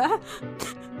 Sakit, di ba?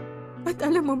 At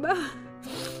alam mo ba,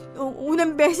 noong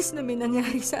unang beses na may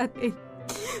nangyari sa atin,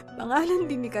 pangalan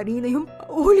din ni Karina yung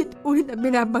paulit-ulit na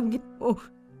binabanggit mo.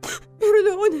 Pero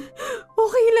noon,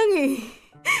 okay lang eh.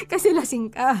 Kasi lasing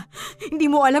ka. Hindi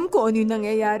mo alam kung ano yung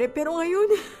nangyayari. Pero ngayon,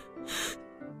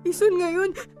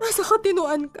 ngayon, nasa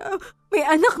katinuan ka. May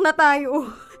anak na tayo.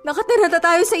 Nakatira na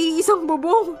tayo sa iisang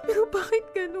bubong. Pero bakit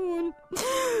ganun?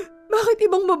 Bakit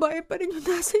ibang babae pa rin yung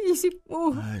nasa isip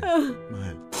mo? Mahal.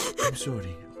 I'm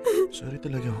sorry. Sorry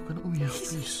talaga. Huwag ka na umiyak,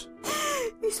 please.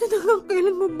 Hanggang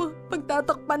kailan mo ba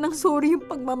pagtatakpan ng sorry yung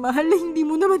pagmamahal na hindi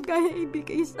mo naman kaya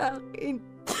ibigay sa akin?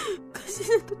 Kasi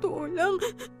sa totoo lang,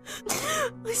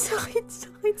 ang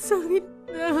sakit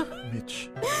na.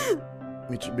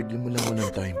 Mitch, bigyan mo lang ako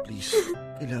ng time, please.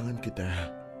 Kailangan kita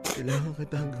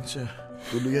hanggang sa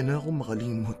tuluyan na ako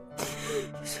makalimot.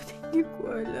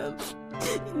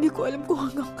 Hindi ko alam kung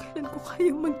hanggang kailan ko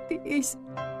kaya magtiis.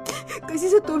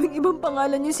 Kasi sa tuwing ibang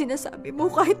pangalan yung sinasabi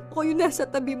mo, kahit ako yung nasa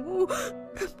tabi mo,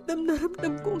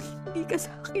 ramdam kong hindi ka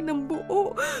sa akin ng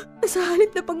buo. Sa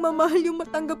halip na pagmamahal yung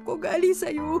matanggap ko galing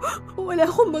sa'yo, wala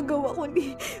akong magawa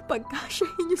kundi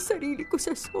pagkasyahin yung sarili ko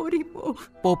sa sorry mo.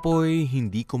 Popoy,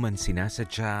 hindi ko man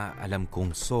sinasadya, alam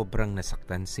kong sobrang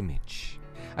nasaktan si Mitch.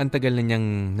 Ang tagal na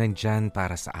niyang nandyan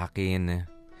para sa akin.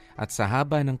 At sa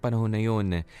haba ng panahon na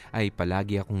yon ay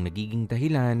palagi akong nagiging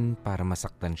dahilan para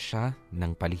masaktan siya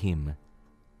ng palihim.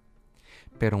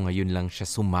 Pero ngayon lang siya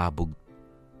sumabog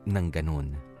ng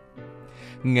ganun.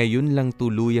 Ngayon lang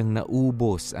tuluyang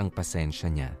naubos ang pasensya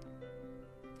niya.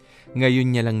 Ngayon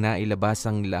niya lang nailabas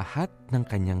ang lahat ng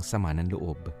kanyang sama ng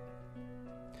loob.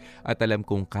 At alam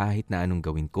kong kahit na anong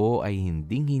gawin ko ay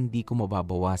hindi ko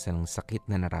mababawasan ang sakit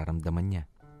na nararamdaman niya.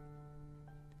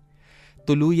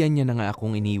 Tuluyan niya na nga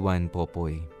akong iniwan,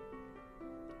 Popoy.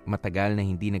 Matagal na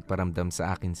hindi nagparamdam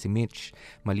sa akin si Mitch,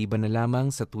 maliban na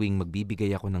lamang sa tuwing magbibigay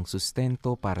ako ng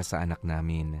sustento para sa anak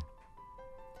namin.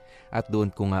 At doon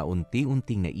ko nga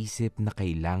unti-unting naisip na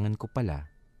kailangan ko pala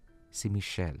si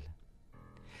Michelle.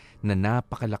 Na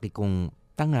napakalaki kong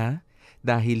tanga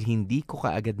dahil hindi ko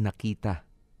kaagad nakita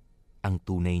ang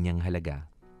tunay niyang halaga.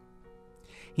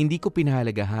 Hindi ko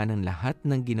pinahalagahan ang lahat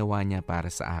ng ginawa niya para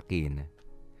sa akin.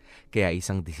 Kaya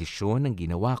isang desisyon ang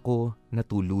ginawa ko na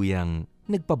tuluyang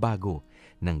nagpabago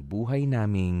ng buhay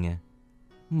naming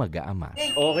mag-aama.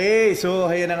 Okay, so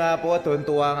ayan na nga po,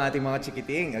 tuntua ang ating mga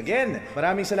chikiting. Again,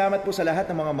 maraming salamat po sa lahat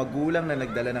ng mga magulang na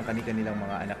nagdala ng kanilang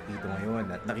mga anak dito ngayon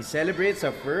at nakiselebrate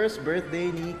sa first birthday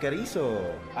ni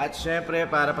Carizo. At syempre,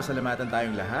 para pasalamatan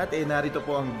tayong lahat, narito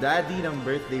po ang daddy ng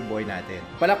birthday boy natin.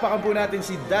 Palakpakan po natin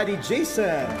si Daddy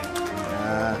Jason.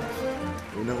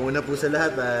 Unang-una po sa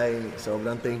lahat ay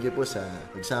sobrang thank you po sa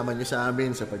pagsama niyo sa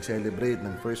amin sa pag-celebrate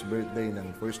ng first birthday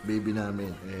ng first baby namin.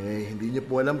 Hindi niyo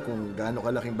po alam kung gaano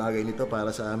kalaking bagay nito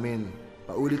para sa amin.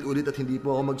 Paulit-ulit at hindi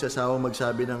po ako magsasawang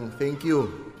magsabi ng thank you.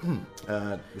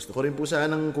 At gusto ko rin po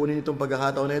sanang kunin itong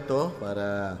pagkakataon na ito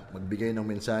para magbigay ng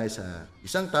mensahe sa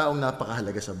isang taong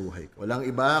napakahalaga sa buhay ko. Walang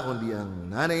iba kundi ang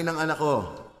nanay ng anak ko,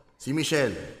 si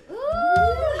Michelle.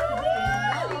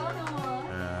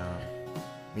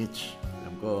 Mitch,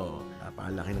 alam ko,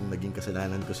 napakalaki ng naging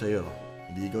kasalanan ko sa'yo.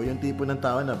 Hindi ikaw yung tipo ng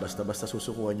tao na basta-basta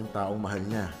susukuan yung taong mahal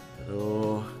niya.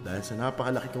 Pero dahil sa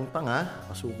napakalaki kong tanga,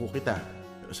 masuko kita.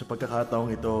 Pero sa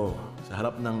pagkakataong ito, sa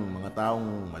harap ng mga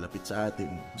taong malapit sa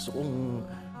atin, gusto kong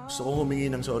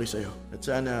humingi ng sorry sa'yo. At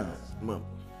sana,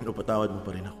 patawad mo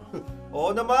pa rin ako.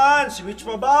 Oo naman! Si Mitch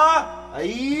pa ba?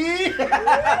 Ay!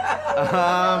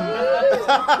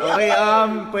 Okay,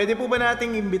 pwede po ba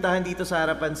nating imbitahan dito sa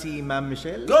harapan si Ma'am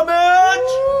Michelle? Go,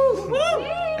 Mitch!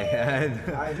 Ayan.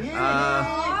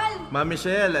 Ma'am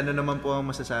Michelle, ano naman po ang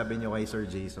masasabi niyo kay Sir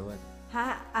Jason?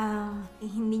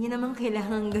 Hindi niyo naman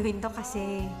kailangan gawin to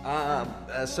kasi...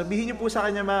 Sabihin niyo po sa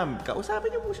kanya, ma'am.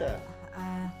 Kausapin niyo po siya.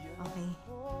 Okay.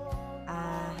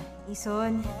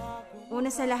 Ison, una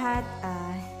sa lahat,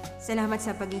 salamat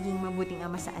sa pagiging mabuting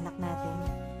ama sa anak natin.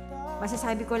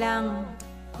 Masasabi ko lang,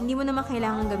 hindi mo naman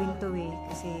kailangan gawin to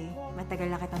kasi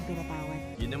matagal na kitang pinatawad.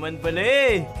 Yun naman pala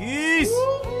Kiss!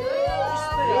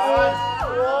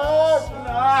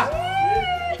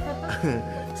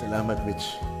 Salamat,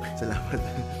 Mitch. Salamat.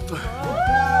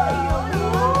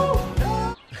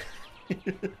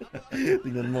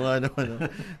 Tingnan mo nga naman.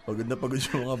 Pagod na pagod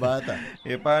yung mga bata.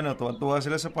 Paano? Tuwan-tuwa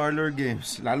sila sa parlor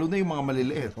games. Lalo na yung mga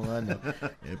maliliit. O nga no.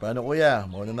 Paano kuya?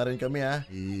 Mauna na rin kami ha.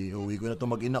 Iuwi ko na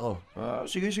itong mag-ina ko.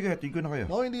 Sige, tigo na kayo.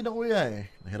 No, hindi na kuya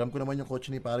Nahiram ko naman yung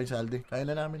kotse ni paring Saldi. Kaya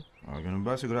na namin. Ganun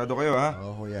ba? Sigurado kayo ha?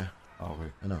 Oo kuya. Okay.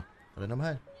 Ano? Tara na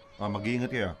mahal. Mag-iingat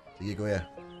kayo. Sige kuya.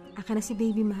 Aka na si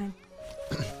baby, mahal.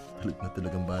 Kulit na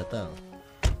talagang bata.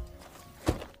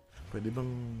 Pwede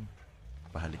bang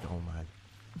pahalik ako mahal?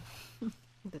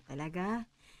 Ito talaga.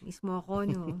 Mismo ako,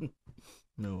 no?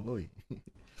 No, oy.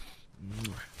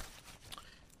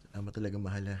 Salamat talaga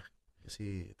mahal ha.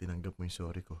 Kasi tinanggap mo yung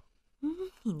sorry ko.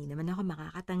 Hindi naman ako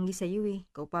makakatanggi sa'yo eh.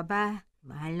 Ikaw pa ba?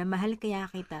 Mahal na mahal kaya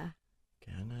kita.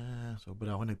 Kaya nga,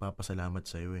 sobra ako nagpapasalamat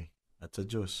sa'yo eh. At sa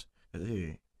Diyos.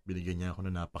 Kasi binigyan niya ako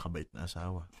ng napakabait na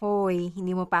asawa. Hoy,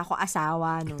 hindi mo pa ako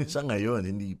asawa, no? Sa ngayon,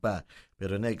 hindi pa.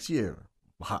 Pero next year,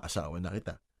 makaasawa na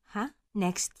kita. Ha?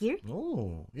 Next year?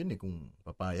 Oo, yun kung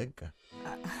papayag ka.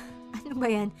 Ano ba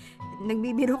yan?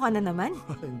 Nagbibiro ka na naman?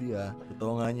 Hindi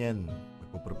totoo nga niyan.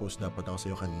 Magpo-propose dapat ako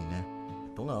sa'yo kanina.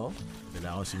 Ito nga dala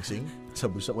ako sing-sing.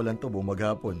 Sa bulsa ko lang to, buong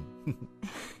maghapon.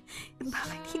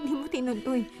 Bakit hindi mo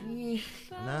tinuloy?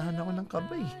 Nahan ako ng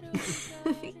kabay.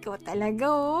 Ikaw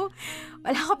talaga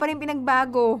Wala ka pa rin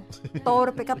pinagbago.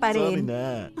 Torpe ka pa Sorry rin.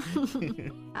 na.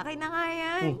 Akin na nga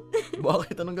yan.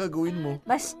 Bakit? Anong gagawin mo?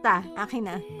 Basta, akin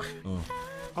na.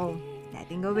 Oh.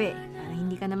 Dating gawi. Para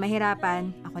hindi ka na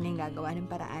mahirapan, ako na yung gagawa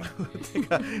ng paraan.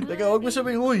 Teka, huwag mo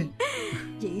sabihin, huy!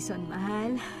 Jason,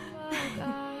 mahal.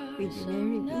 Will you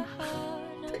marry me?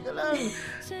 Teka lang.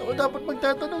 Ako dapat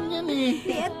magtatanong yan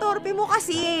Ang torpe mo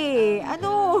kasi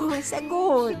Ano?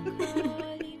 Sagot.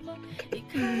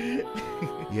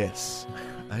 Yes,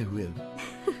 I will.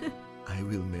 I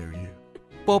will marry you.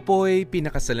 Popoy,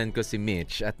 pinakasalan ko si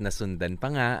Mitch at nasundan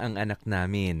pa nga ang anak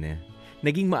namin.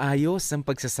 Naging maayos ang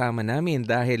pagsasama namin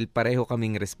dahil pareho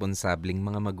kaming responsabling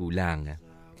mga magulang.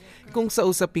 Kung sa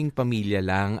usaping pamilya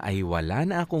lang ay wala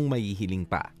na akong mahihiling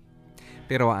pa.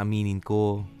 Pero aminin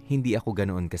ko, hindi ako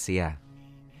ganoon kasaya.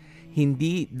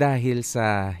 Hindi dahil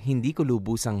sa hindi ko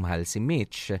lubusang mahal si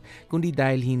Mitch, kundi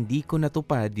dahil hindi ko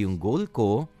natupad yung goal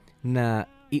ko na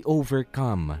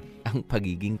i-overcome ang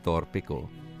pagiging torpe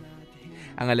ko.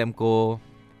 Ang alam ko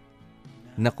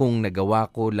na kung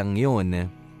nagawa ko lang yon,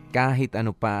 kahit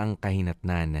ano pa ang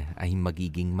kahinatnan ay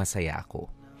magiging masaya ako.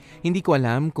 Hindi ko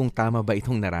alam kung tama ba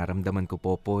itong nararamdaman ko,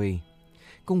 Popoy.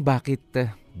 Kung bakit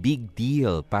big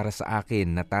deal para sa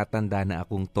akin natatanda na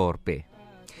akong torpe.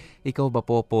 Ikaw ba,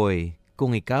 Popoy,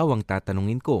 kung ikaw ang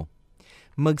tatanungin ko,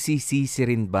 magsisisi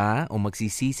rin ba o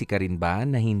magsisisi ka rin ba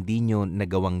na hindi nyo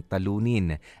nagawang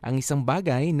talunin ang isang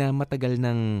bagay na matagal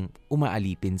nang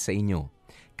umaalipin sa inyo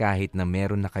kahit na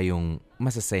meron na kayong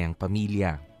masasayang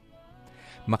pamilya?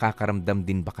 Makakaramdam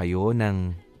din ba kayo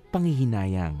ng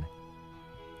panghihinayang?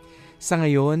 Sa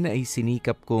ngayon ay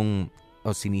sinisikap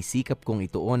kong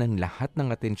ituon ang lahat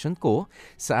ng atensyon ko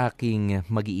sa aking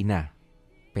mag-iina.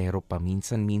 Pero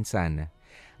paminsan-minsan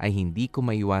ay hindi ko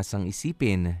maiwasang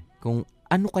isipin kung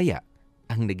ano kaya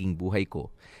ang naging buhay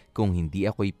ko kung hindi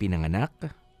ako'y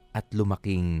pinanganak at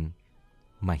lumaking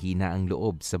mahina ang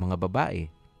loob sa mga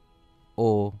babae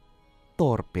o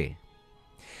torpe.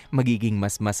 Magiging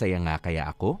mas masaya nga kaya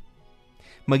ako?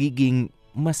 Magiging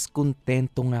mas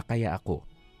kontento nga kaya ako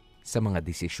sa mga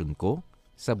desisyon ko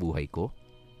sa buhay ko?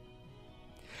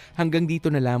 Hanggang dito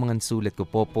na lamang ang sulat ko,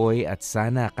 Popoy, at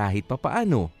sana kahit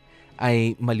papaano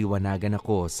ay maliwanagan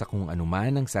ako sa kung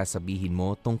anuman ang sasabihin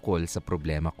mo tungkol sa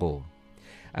problema ko.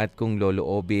 At kung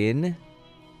loloobin,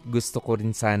 gusto ko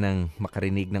rin sanang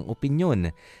makarinig ng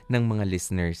opinyon ng mga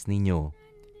listeners ninyo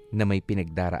na may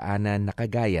pinagdaraanan na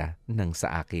kagaya ng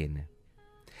sa akin.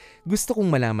 Gusto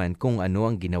kong malaman kung ano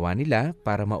ang ginawa nila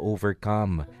para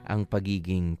ma-overcome ang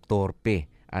pagiging torpe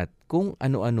at kung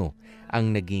ano-ano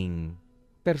ang naging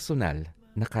personal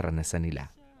na karanasan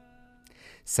nila.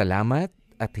 Salamat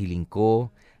at hiling ko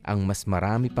ang mas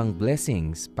marami pang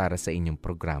blessings para sa inyong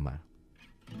programa.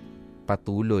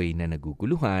 Patuloy na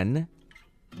naguguluhan,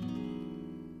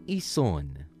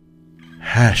 Ison.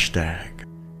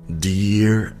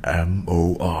 Dear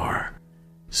MOR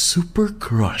Super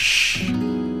Crush.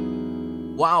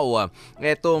 Wow!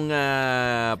 Etong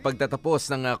pagtatapos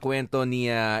ng kwento ni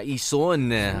Ison,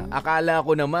 akala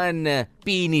ko naman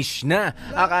finish na.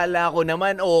 Akala ko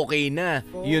naman okay na.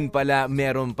 Yun pala,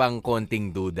 meron pang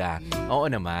konting duda. Oo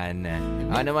naman.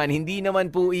 Hindi naman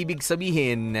po ibig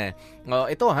sabihin.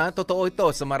 Ito totoo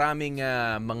ito sa maraming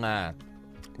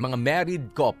mga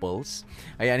married couples.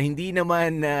 Ayan, hindi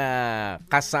naman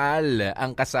kasal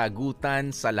ang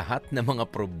kasagutan sa lahat ng mga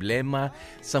problema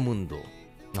sa mundo.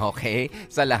 Okay?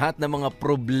 Sa lahat ng mga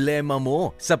problema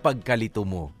mo sa pagkalito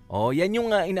mo. Yan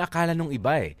yung inaakala nung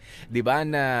iba eh. 'Di ba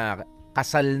na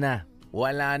kasal na.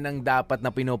 Wala nang dapat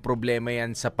na pinoproblema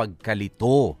yan sa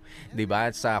pagkalito. 'Di ba?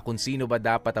 Sa kung sino ba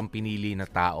dapat ang pinili na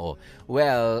tao.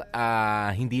 Well,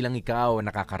 hindi lang ikaw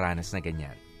nakakaranas na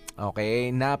ganyan.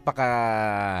 Okay?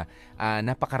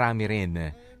 Napakarami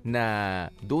rin na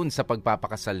doon sa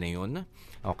pagpapakasal na yun.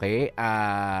 Okay?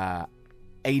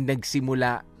 Ay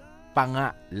nagsimula pa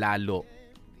nga lalo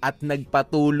at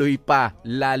nagpatuloy pa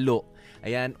lalo.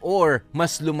 Ayan, or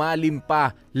mas lumalim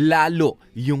pa lalo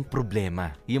yung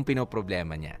problema, yung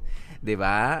pinoproblema niya. 'Di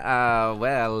ba?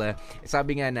 Well,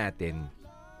 sabi nga natin,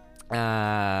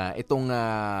 itong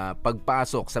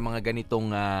pagpasok sa mga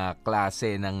ganitong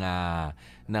klase ng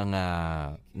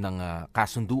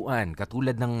kasunduan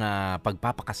katulad ng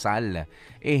pagpapakasal,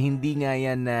 hindi nga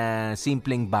yan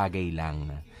simpleng bagay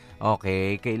lang.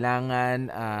 Okay,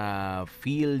 kailangan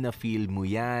feel mo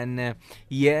yan.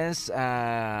 Yes,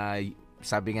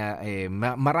 sabi nga,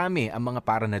 marami ang mga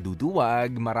para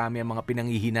naduduwag, marami ang mga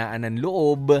pinanghihinaan ng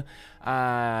loob,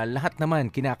 lahat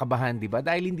naman kinakabahan, di ba?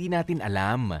 Dahil hindi natin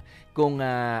alam kung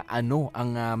ano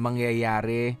ang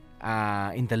mangyayari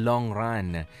in the long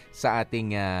run sa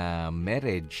ating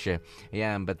marriage.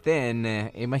 Ayan, but then,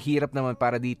 mahirap naman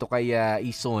para dito kay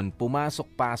Ison,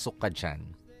 pumasok-pasok ka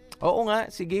dyan. Oo nga,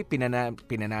 sige,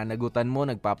 pinananagutan mo,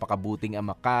 nagpapakabuting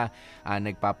ama ka,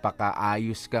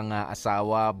 nagpapakaayos kang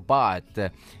asawa,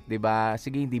 but, 'di ba?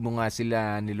 Sige, hindi mo nga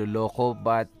sila niloloko,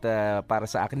 but para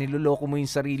sa akin niloloko mo yung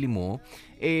sarili mo,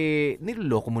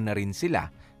 niloloko mo na rin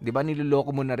sila. 'Di ba? Niloloko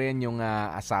mo na rin yung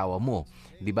asawa mo.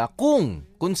 'Di ba? Kung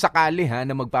sakali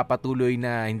na magpapatuloy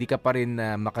na hindi ka pa rin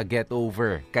maka-get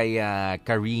over kay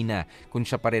Karina, kung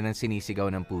siya pa rin ang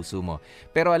sinisigaw ng puso mo.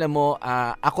 Pero alam mo,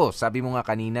 ako, sabi mo nga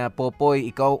kanina,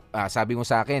 Popoy, ikaw, sabi mo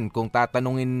sa akin, kung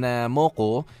tatanungin mo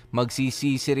ko,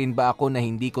 magsisisi rin ba ako na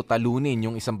hindi ko talunin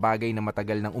yung isang bagay na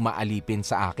matagal nang umaalipin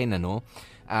sa akin, ano?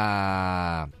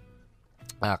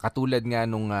 Katulad nga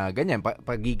nung ganyan,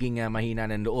 pagiging mahina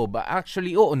ng loob.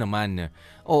 Actually, oo naman.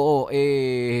 Oo,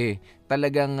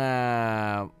 talagang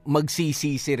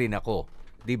magsisisi rin ako.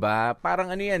 'Di ba? Parang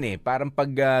ano yan parang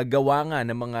paggawa nga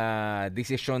ng mga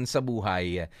desisyon sa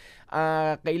buhay.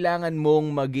 Kailangan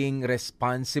mong maging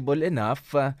responsible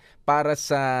enough para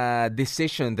sa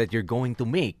decision that you're going to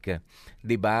make.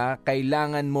 'Di ba?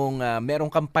 Kailangan mong meron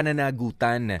kang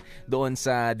pananagutan doon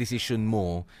sa decision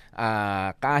mo,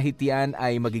 kahit 'yan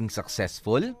ay maging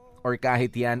successful or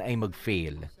kahit 'yan ay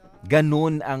mag-fail.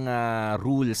 Ganun ang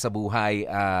rule sa buhay,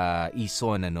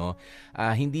 Ison, ano?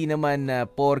 Hindi naman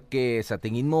porke sa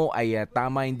tingin mo ay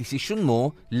tama yung desisyon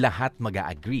mo, lahat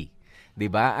mag-a-agree. 'Di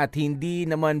ba? At hindi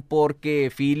naman porke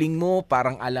feeling mo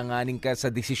parang alanganin ka sa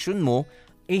desisyon mo,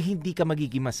 hindi ka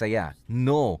magiging masaya.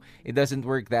 No, it doesn't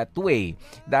work that way.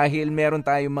 Dahil meron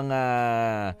tayong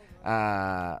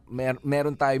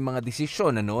mga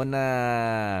desisyon, ano, na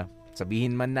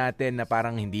sabihin man natin na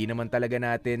parang hindi naman talaga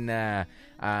natin na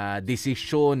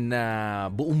desisyon na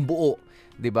buong-buo,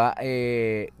 'di ba?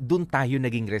 Doon tayo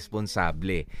naging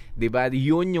responsable. 'Di ba?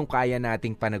 'Yun yung kaya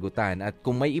nating panagutan. At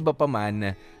kung may iba pa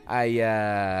man ay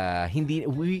hindi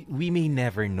we may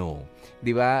never know.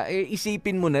 'Di ba?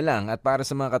 Isipin mo na lang, at para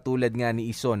sa mga katulad nga ni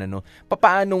Ison, ano,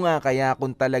 papaano nga kaya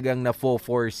kung talagang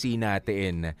na-foresee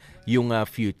natin yung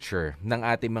future ng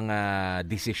ating mga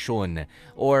desisyon,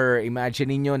 or imagine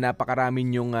niyo napakarami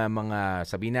yung mga,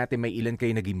 sabihin natin may ilan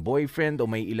kayo naging boyfriend o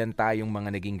may ilan tayong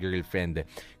mga naging girlfriend.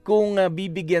 Kung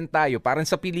bibigyan tayo, parang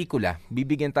sa pelikula,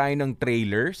 bibigyan tayo ng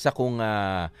trailer sa kung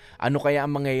ano kaya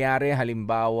ang mangyayari,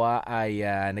 halimbawa ay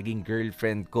naging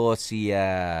girlfriend ko si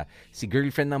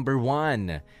girlfriend number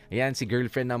 1. Ayan, si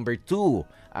girlfriend number 2.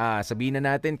 Sabihin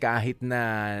na natin kahit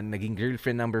na naging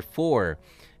girlfriend number 4.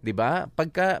 'Di ba?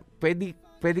 Pagka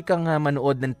pwede kang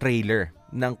manood ng trailer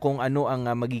ng kung ano ang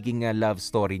magiging love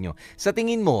story nyo. Sa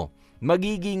tingin mo,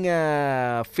 magiging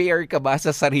fair ka ba sa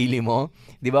sarili mo?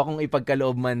 'Di ba kung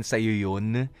ipagkaloob man sa iyo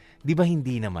 'yun? 'Di ba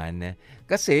hindi naman?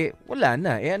 Kasi wala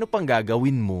na. Ano pang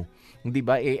gagawin mo? 'Di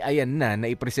ba? Ayan na,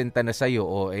 naipresenta na sa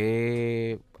iyo.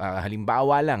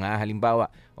 Halimbawa lang,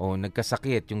 halimbawa,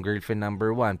 nagkasakit yung girlfriend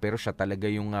number 1, pero siya talaga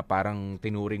yung parang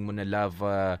tinuring mo na love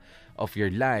of your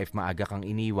life, maaga kang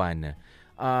iniwan.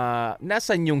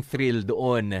 Nasan yung thrill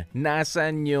doon?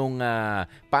 Nasan yung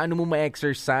paano mo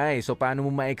ma-exercise o paano mo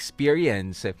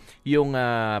ma-experience yung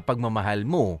pagmamahal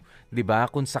mo? 'Di ba?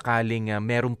 Kung sakaling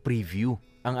merong preview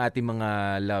ang ating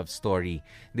mga love story.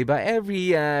 'Di ba?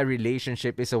 Every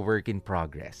relationship is a work in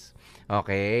progress.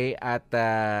 Okay? At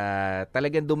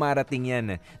talagang dumarating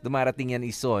yan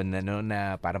Ison,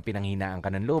 na parang pinanghinaan ka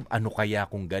ng loob. Ano kaya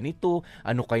kung ganito?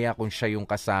 Ano kaya kung siya yung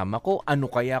kasama ko? Ano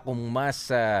kaya kung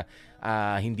mas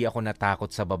hindi ako natakot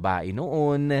sa babae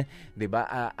noon? 'Di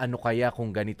ba? Ano kaya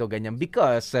kung ganito, ganyan?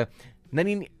 Because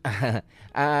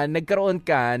nagkaroon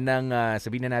ka ng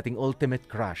sabihin na nating ultimate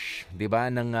crush, 'di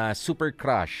ba? Ng super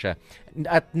crush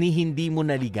at hindi mo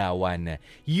naligawan.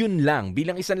 Yun lang,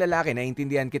 bilang isang lalaki,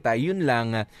 naiintindihan kita, yun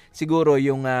lang siguro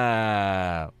yung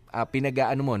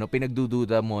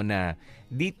pinagdududa mo na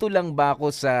dito lang ba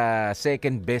ako sa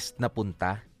second best na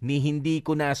punta? Hindi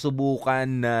ko nasubukan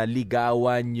na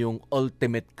ligawan yung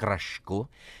ultimate crush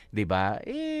ko, 'di ba?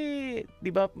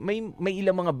 'Di ba may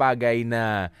ilang mga bagay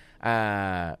na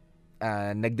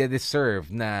nagde-deserve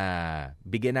na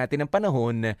bigyan natin ng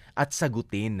panahon at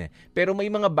sagutin. Pero may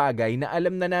mga bagay na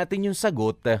alam na natin yung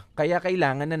sagot, kaya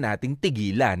kailangan na nating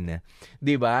tigilan.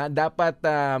 'Di ba? Dapat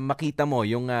makita mo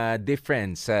yung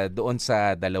difference doon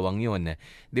sa dalawang 'yun.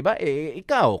 'Di ba?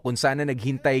 Ikaw, kung sana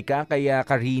naghintay ka kay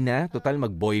Karina, total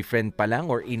mag-boyfriend pa lang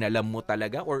or inalam mo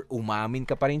talaga or umamin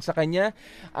ka pa rin sa kanya,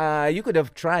 you could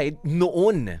have tried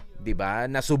noon. 'Di ba?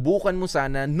 Nasubukan mo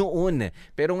sana noon.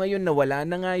 Pero ngayon na wala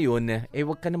na ngayon,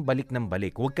 wag ka nang balik ng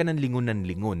balik. Wag ka nang lingon ng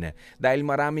lingon. Dahil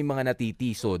marami mga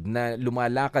natitisod na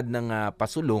lumalakad ng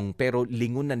pasulong pero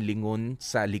lingon ng lingon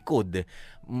sa likod.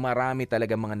 Marami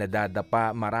talaga mga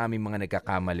nadadapa, marami mga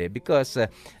nagkakamali because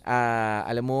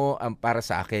alam mo, para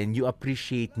sa akin, you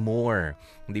appreciate more,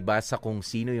 'di ba, sa kung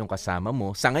sino yung kasama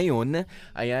mo sa ngayon.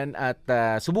 Ayan, at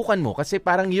subukan mo kasi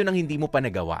parang yun ang hindi mo pa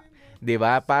nagawa. 'Di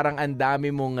ba? Parang ang dami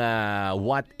mong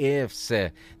what ifs,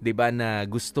 'di ba, na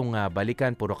gustong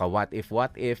balikan, puro ka what if.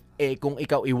 Kung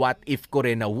ikaw i-what if ko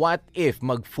rin na what if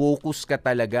mag-focus ka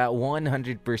talaga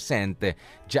 100%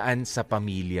 diyan sa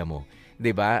pamilya mo.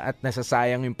 'Di ba? At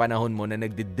nasasayang yung panahon mo na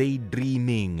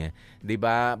nagde-daydreaming. 'Di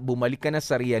ba? Bumalik ka na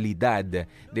sa realidad.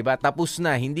 'Di ba? Tapos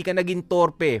na, hindi ka naging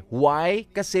torpe. Why?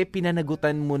 Kasi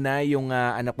pinanagutan mo na yung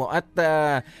anak mo at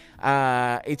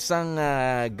isang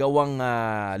gawang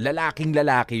lalaking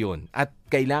lalaki 'yon. At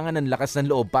kailangan ng lakas ng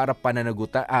loob para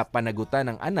panagutan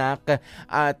ng anak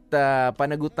at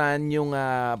panagutan yung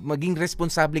maging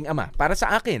responsabling ama. Para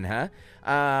sa akin,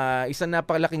 isang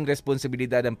napakalaking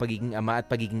responsibilidad ang pagiging ama at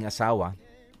pagiging asawa.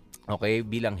 Okay,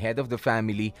 bilang head of the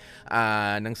family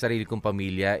ng sarili kong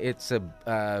pamilya, it's a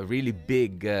really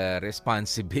big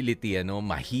responsibility,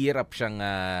 mahirap siyang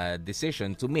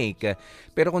decision to make.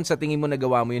 Pero kung sa tingin mo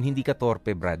nagawa mo yun, hindi ka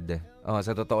torpe, Brad.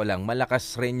 Sa totoo lang,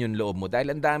 malakas rin yung loob mo.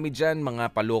 Dahil ang dami dyan, mga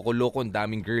paloko-loko, ang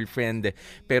daming girlfriend.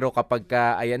 Pero kapag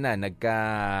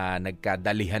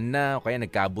nagkadalihan na, o kaya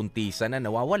nagkabuntisan na,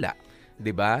 nawawala.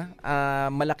 'Di ba?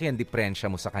 Malaki ang diferensya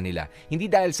mo sa kanila. Hindi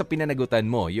dahil sa pinanagutan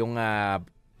mo, yung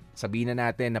sabihin na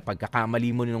natin na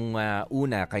pagkakamali mo nung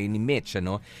una kay ni Mitch,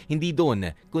 hindi doon,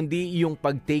 kundi yung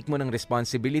pag-take mo ng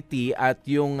responsibility at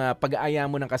yung pag-aaya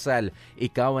mo ng kasal.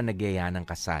 Ikaw ang nag-aya ng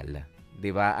kasal. 'Di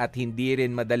ba? At hindi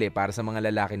rin madali para sa mga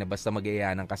lalaki na basta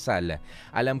mag-aya ng kasal.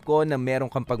 Alam ko na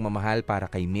meron kang pagmamahal para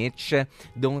kay Mitch.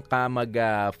 Doon ka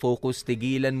mag-focus,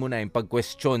 tigilan mo na yung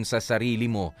pag-question sa sarili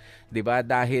mo. 'Di ba?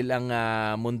 Dahil ang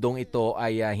mundong ito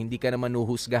ay hindi ka naman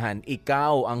huhusgahan.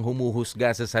 Ikaw ang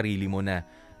humuhusga sa sarili mo na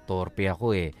torpe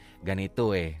ako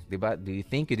ganito 'di ba? Do you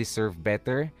think you deserve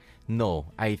better? No,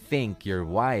 I think your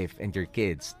wife and your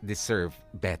kids deserve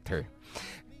better.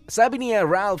 Sabi ni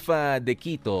Ralph De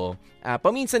Quito,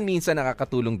 paminsan-minsan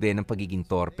nakakatulong din ang pagiging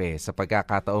torpe sa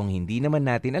pagkakataong hindi naman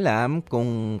natin alam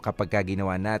kung kapag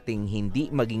ginawa nating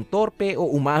hindi maging torpe o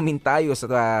umamin tayo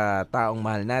sa taong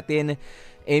mahal natin,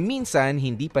 minsan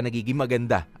hindi pa nagiging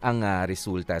maganda ang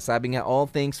resulta. Sabi nga, all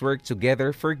things work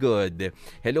together for good.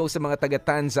 Hello sa mga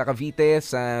taga-Tanza, Cavite,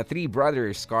 sa Three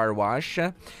Brothers Car Wash.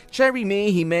 Cherry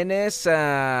May Jimenez,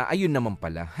 ayun naman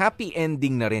pala. Happy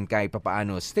ending na rin kahit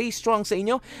papaano. Stay strong sa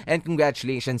inyo and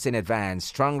congratulations in advance.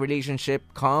 Strong relationship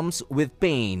comes with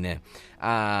pain.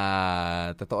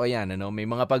 Totoo yan, may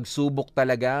mga pagsubok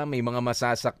talaga, may mga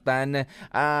masasaktan,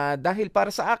 dahil para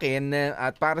sa akin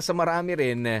at para sa marami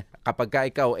rin,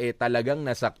 kapag ikaw talagang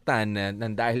nasaktan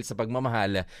ng dahil sa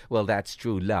pagmamahal, well, that's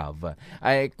true love.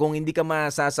 Kung hindi ka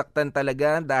masasaktan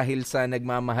talaga dahil sa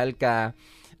nagmamahal ka,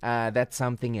 that's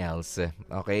something else.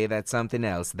 Okay, that's something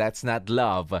else. That's not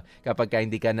love kapag ka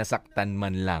hindi ka nasaktan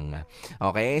man lang.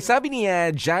 Okay, sabi niya,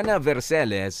 Jana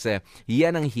Verceles,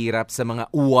 yan ang hirap sa mga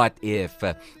what if.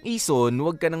 Ison,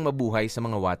 huwag ka nang mabuhay sa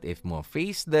mga what if mo.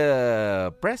 Face the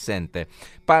present.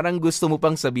 Parang gusto mo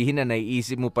pang sabihin na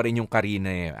naiisip mo pa rin yung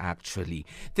Karina actually.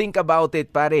 Think about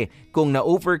it, pare. Kung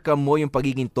na-overcome mo yung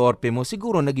pagiging torpe mo,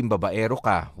 siguro naging babaero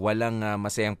ka. Walang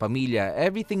masayang pamilya.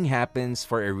 Everything happens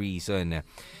for a reason.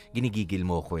 Ginigigil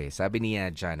mo ko Sabi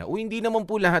niya Jana, hindi naman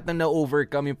po lahat ng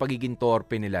na-overcome yung pagiging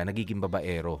torpe nila, nagiging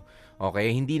babaero.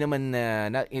 Okay? Hindi naman,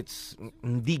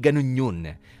 hindi ganun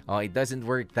yun. It doesn't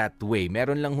work that way.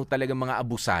 Meron lang ho talaga mga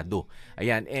abusado.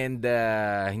 Ayan, and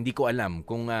hindi ko alam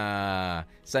kung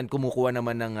saan kumukuha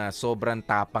naman ng sobrang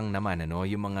tapang naman,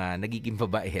 yung mga nagiging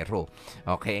babaero.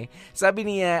 Okay? Sabi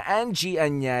niya, Angie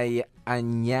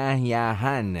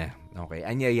Anyayahan. Okay,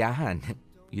 Anyayahan.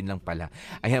 Yun lang pala.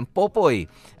 Ayan, Popoy,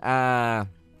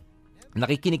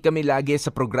 nakikinig kami lagi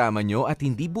sa programa nyo at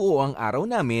hindi buo ang araw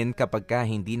namin kapag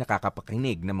hindi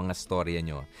nakakapakinig ng mga storya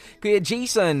nyo. Kuya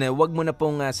Jason, wag mo na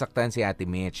pong saktan si Ate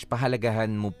Mitch. Pahalagahan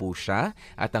mo po siya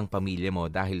at ang pamilya mo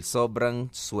dahil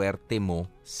sobrang swerte mo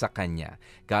sa kanya.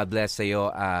 God bless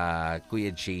sa'yo,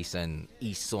 Kuya Jason,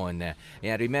 Ison.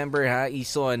 Ayan, remember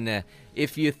Ison,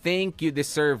 if you think you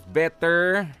deserve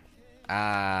better,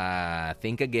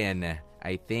 think again.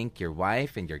 I think your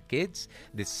wife and your kids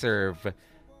deserve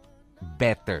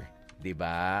better. 'Di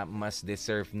ba? Mas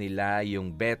deserve nila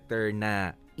yung better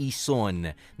na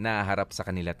Ison na harap sa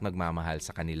kanila at magmamahal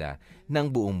sa kanila ng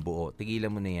buong buo.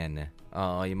 Tigilan mo na yan.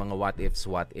 Yung mga what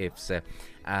ifs.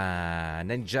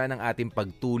 Nandyan ang ating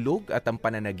pagtulog at ang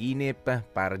pananaginip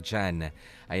para dyan.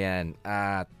 Ayan.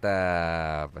 At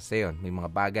basta yun, may mga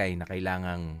bagay na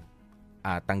kailangang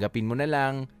tanggapin mo na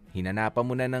lang. Hinanapan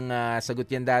mo na ng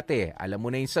sagot yan dati. Alam mo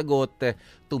na yung sagot,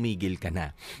 tumigil ka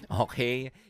na. Okay?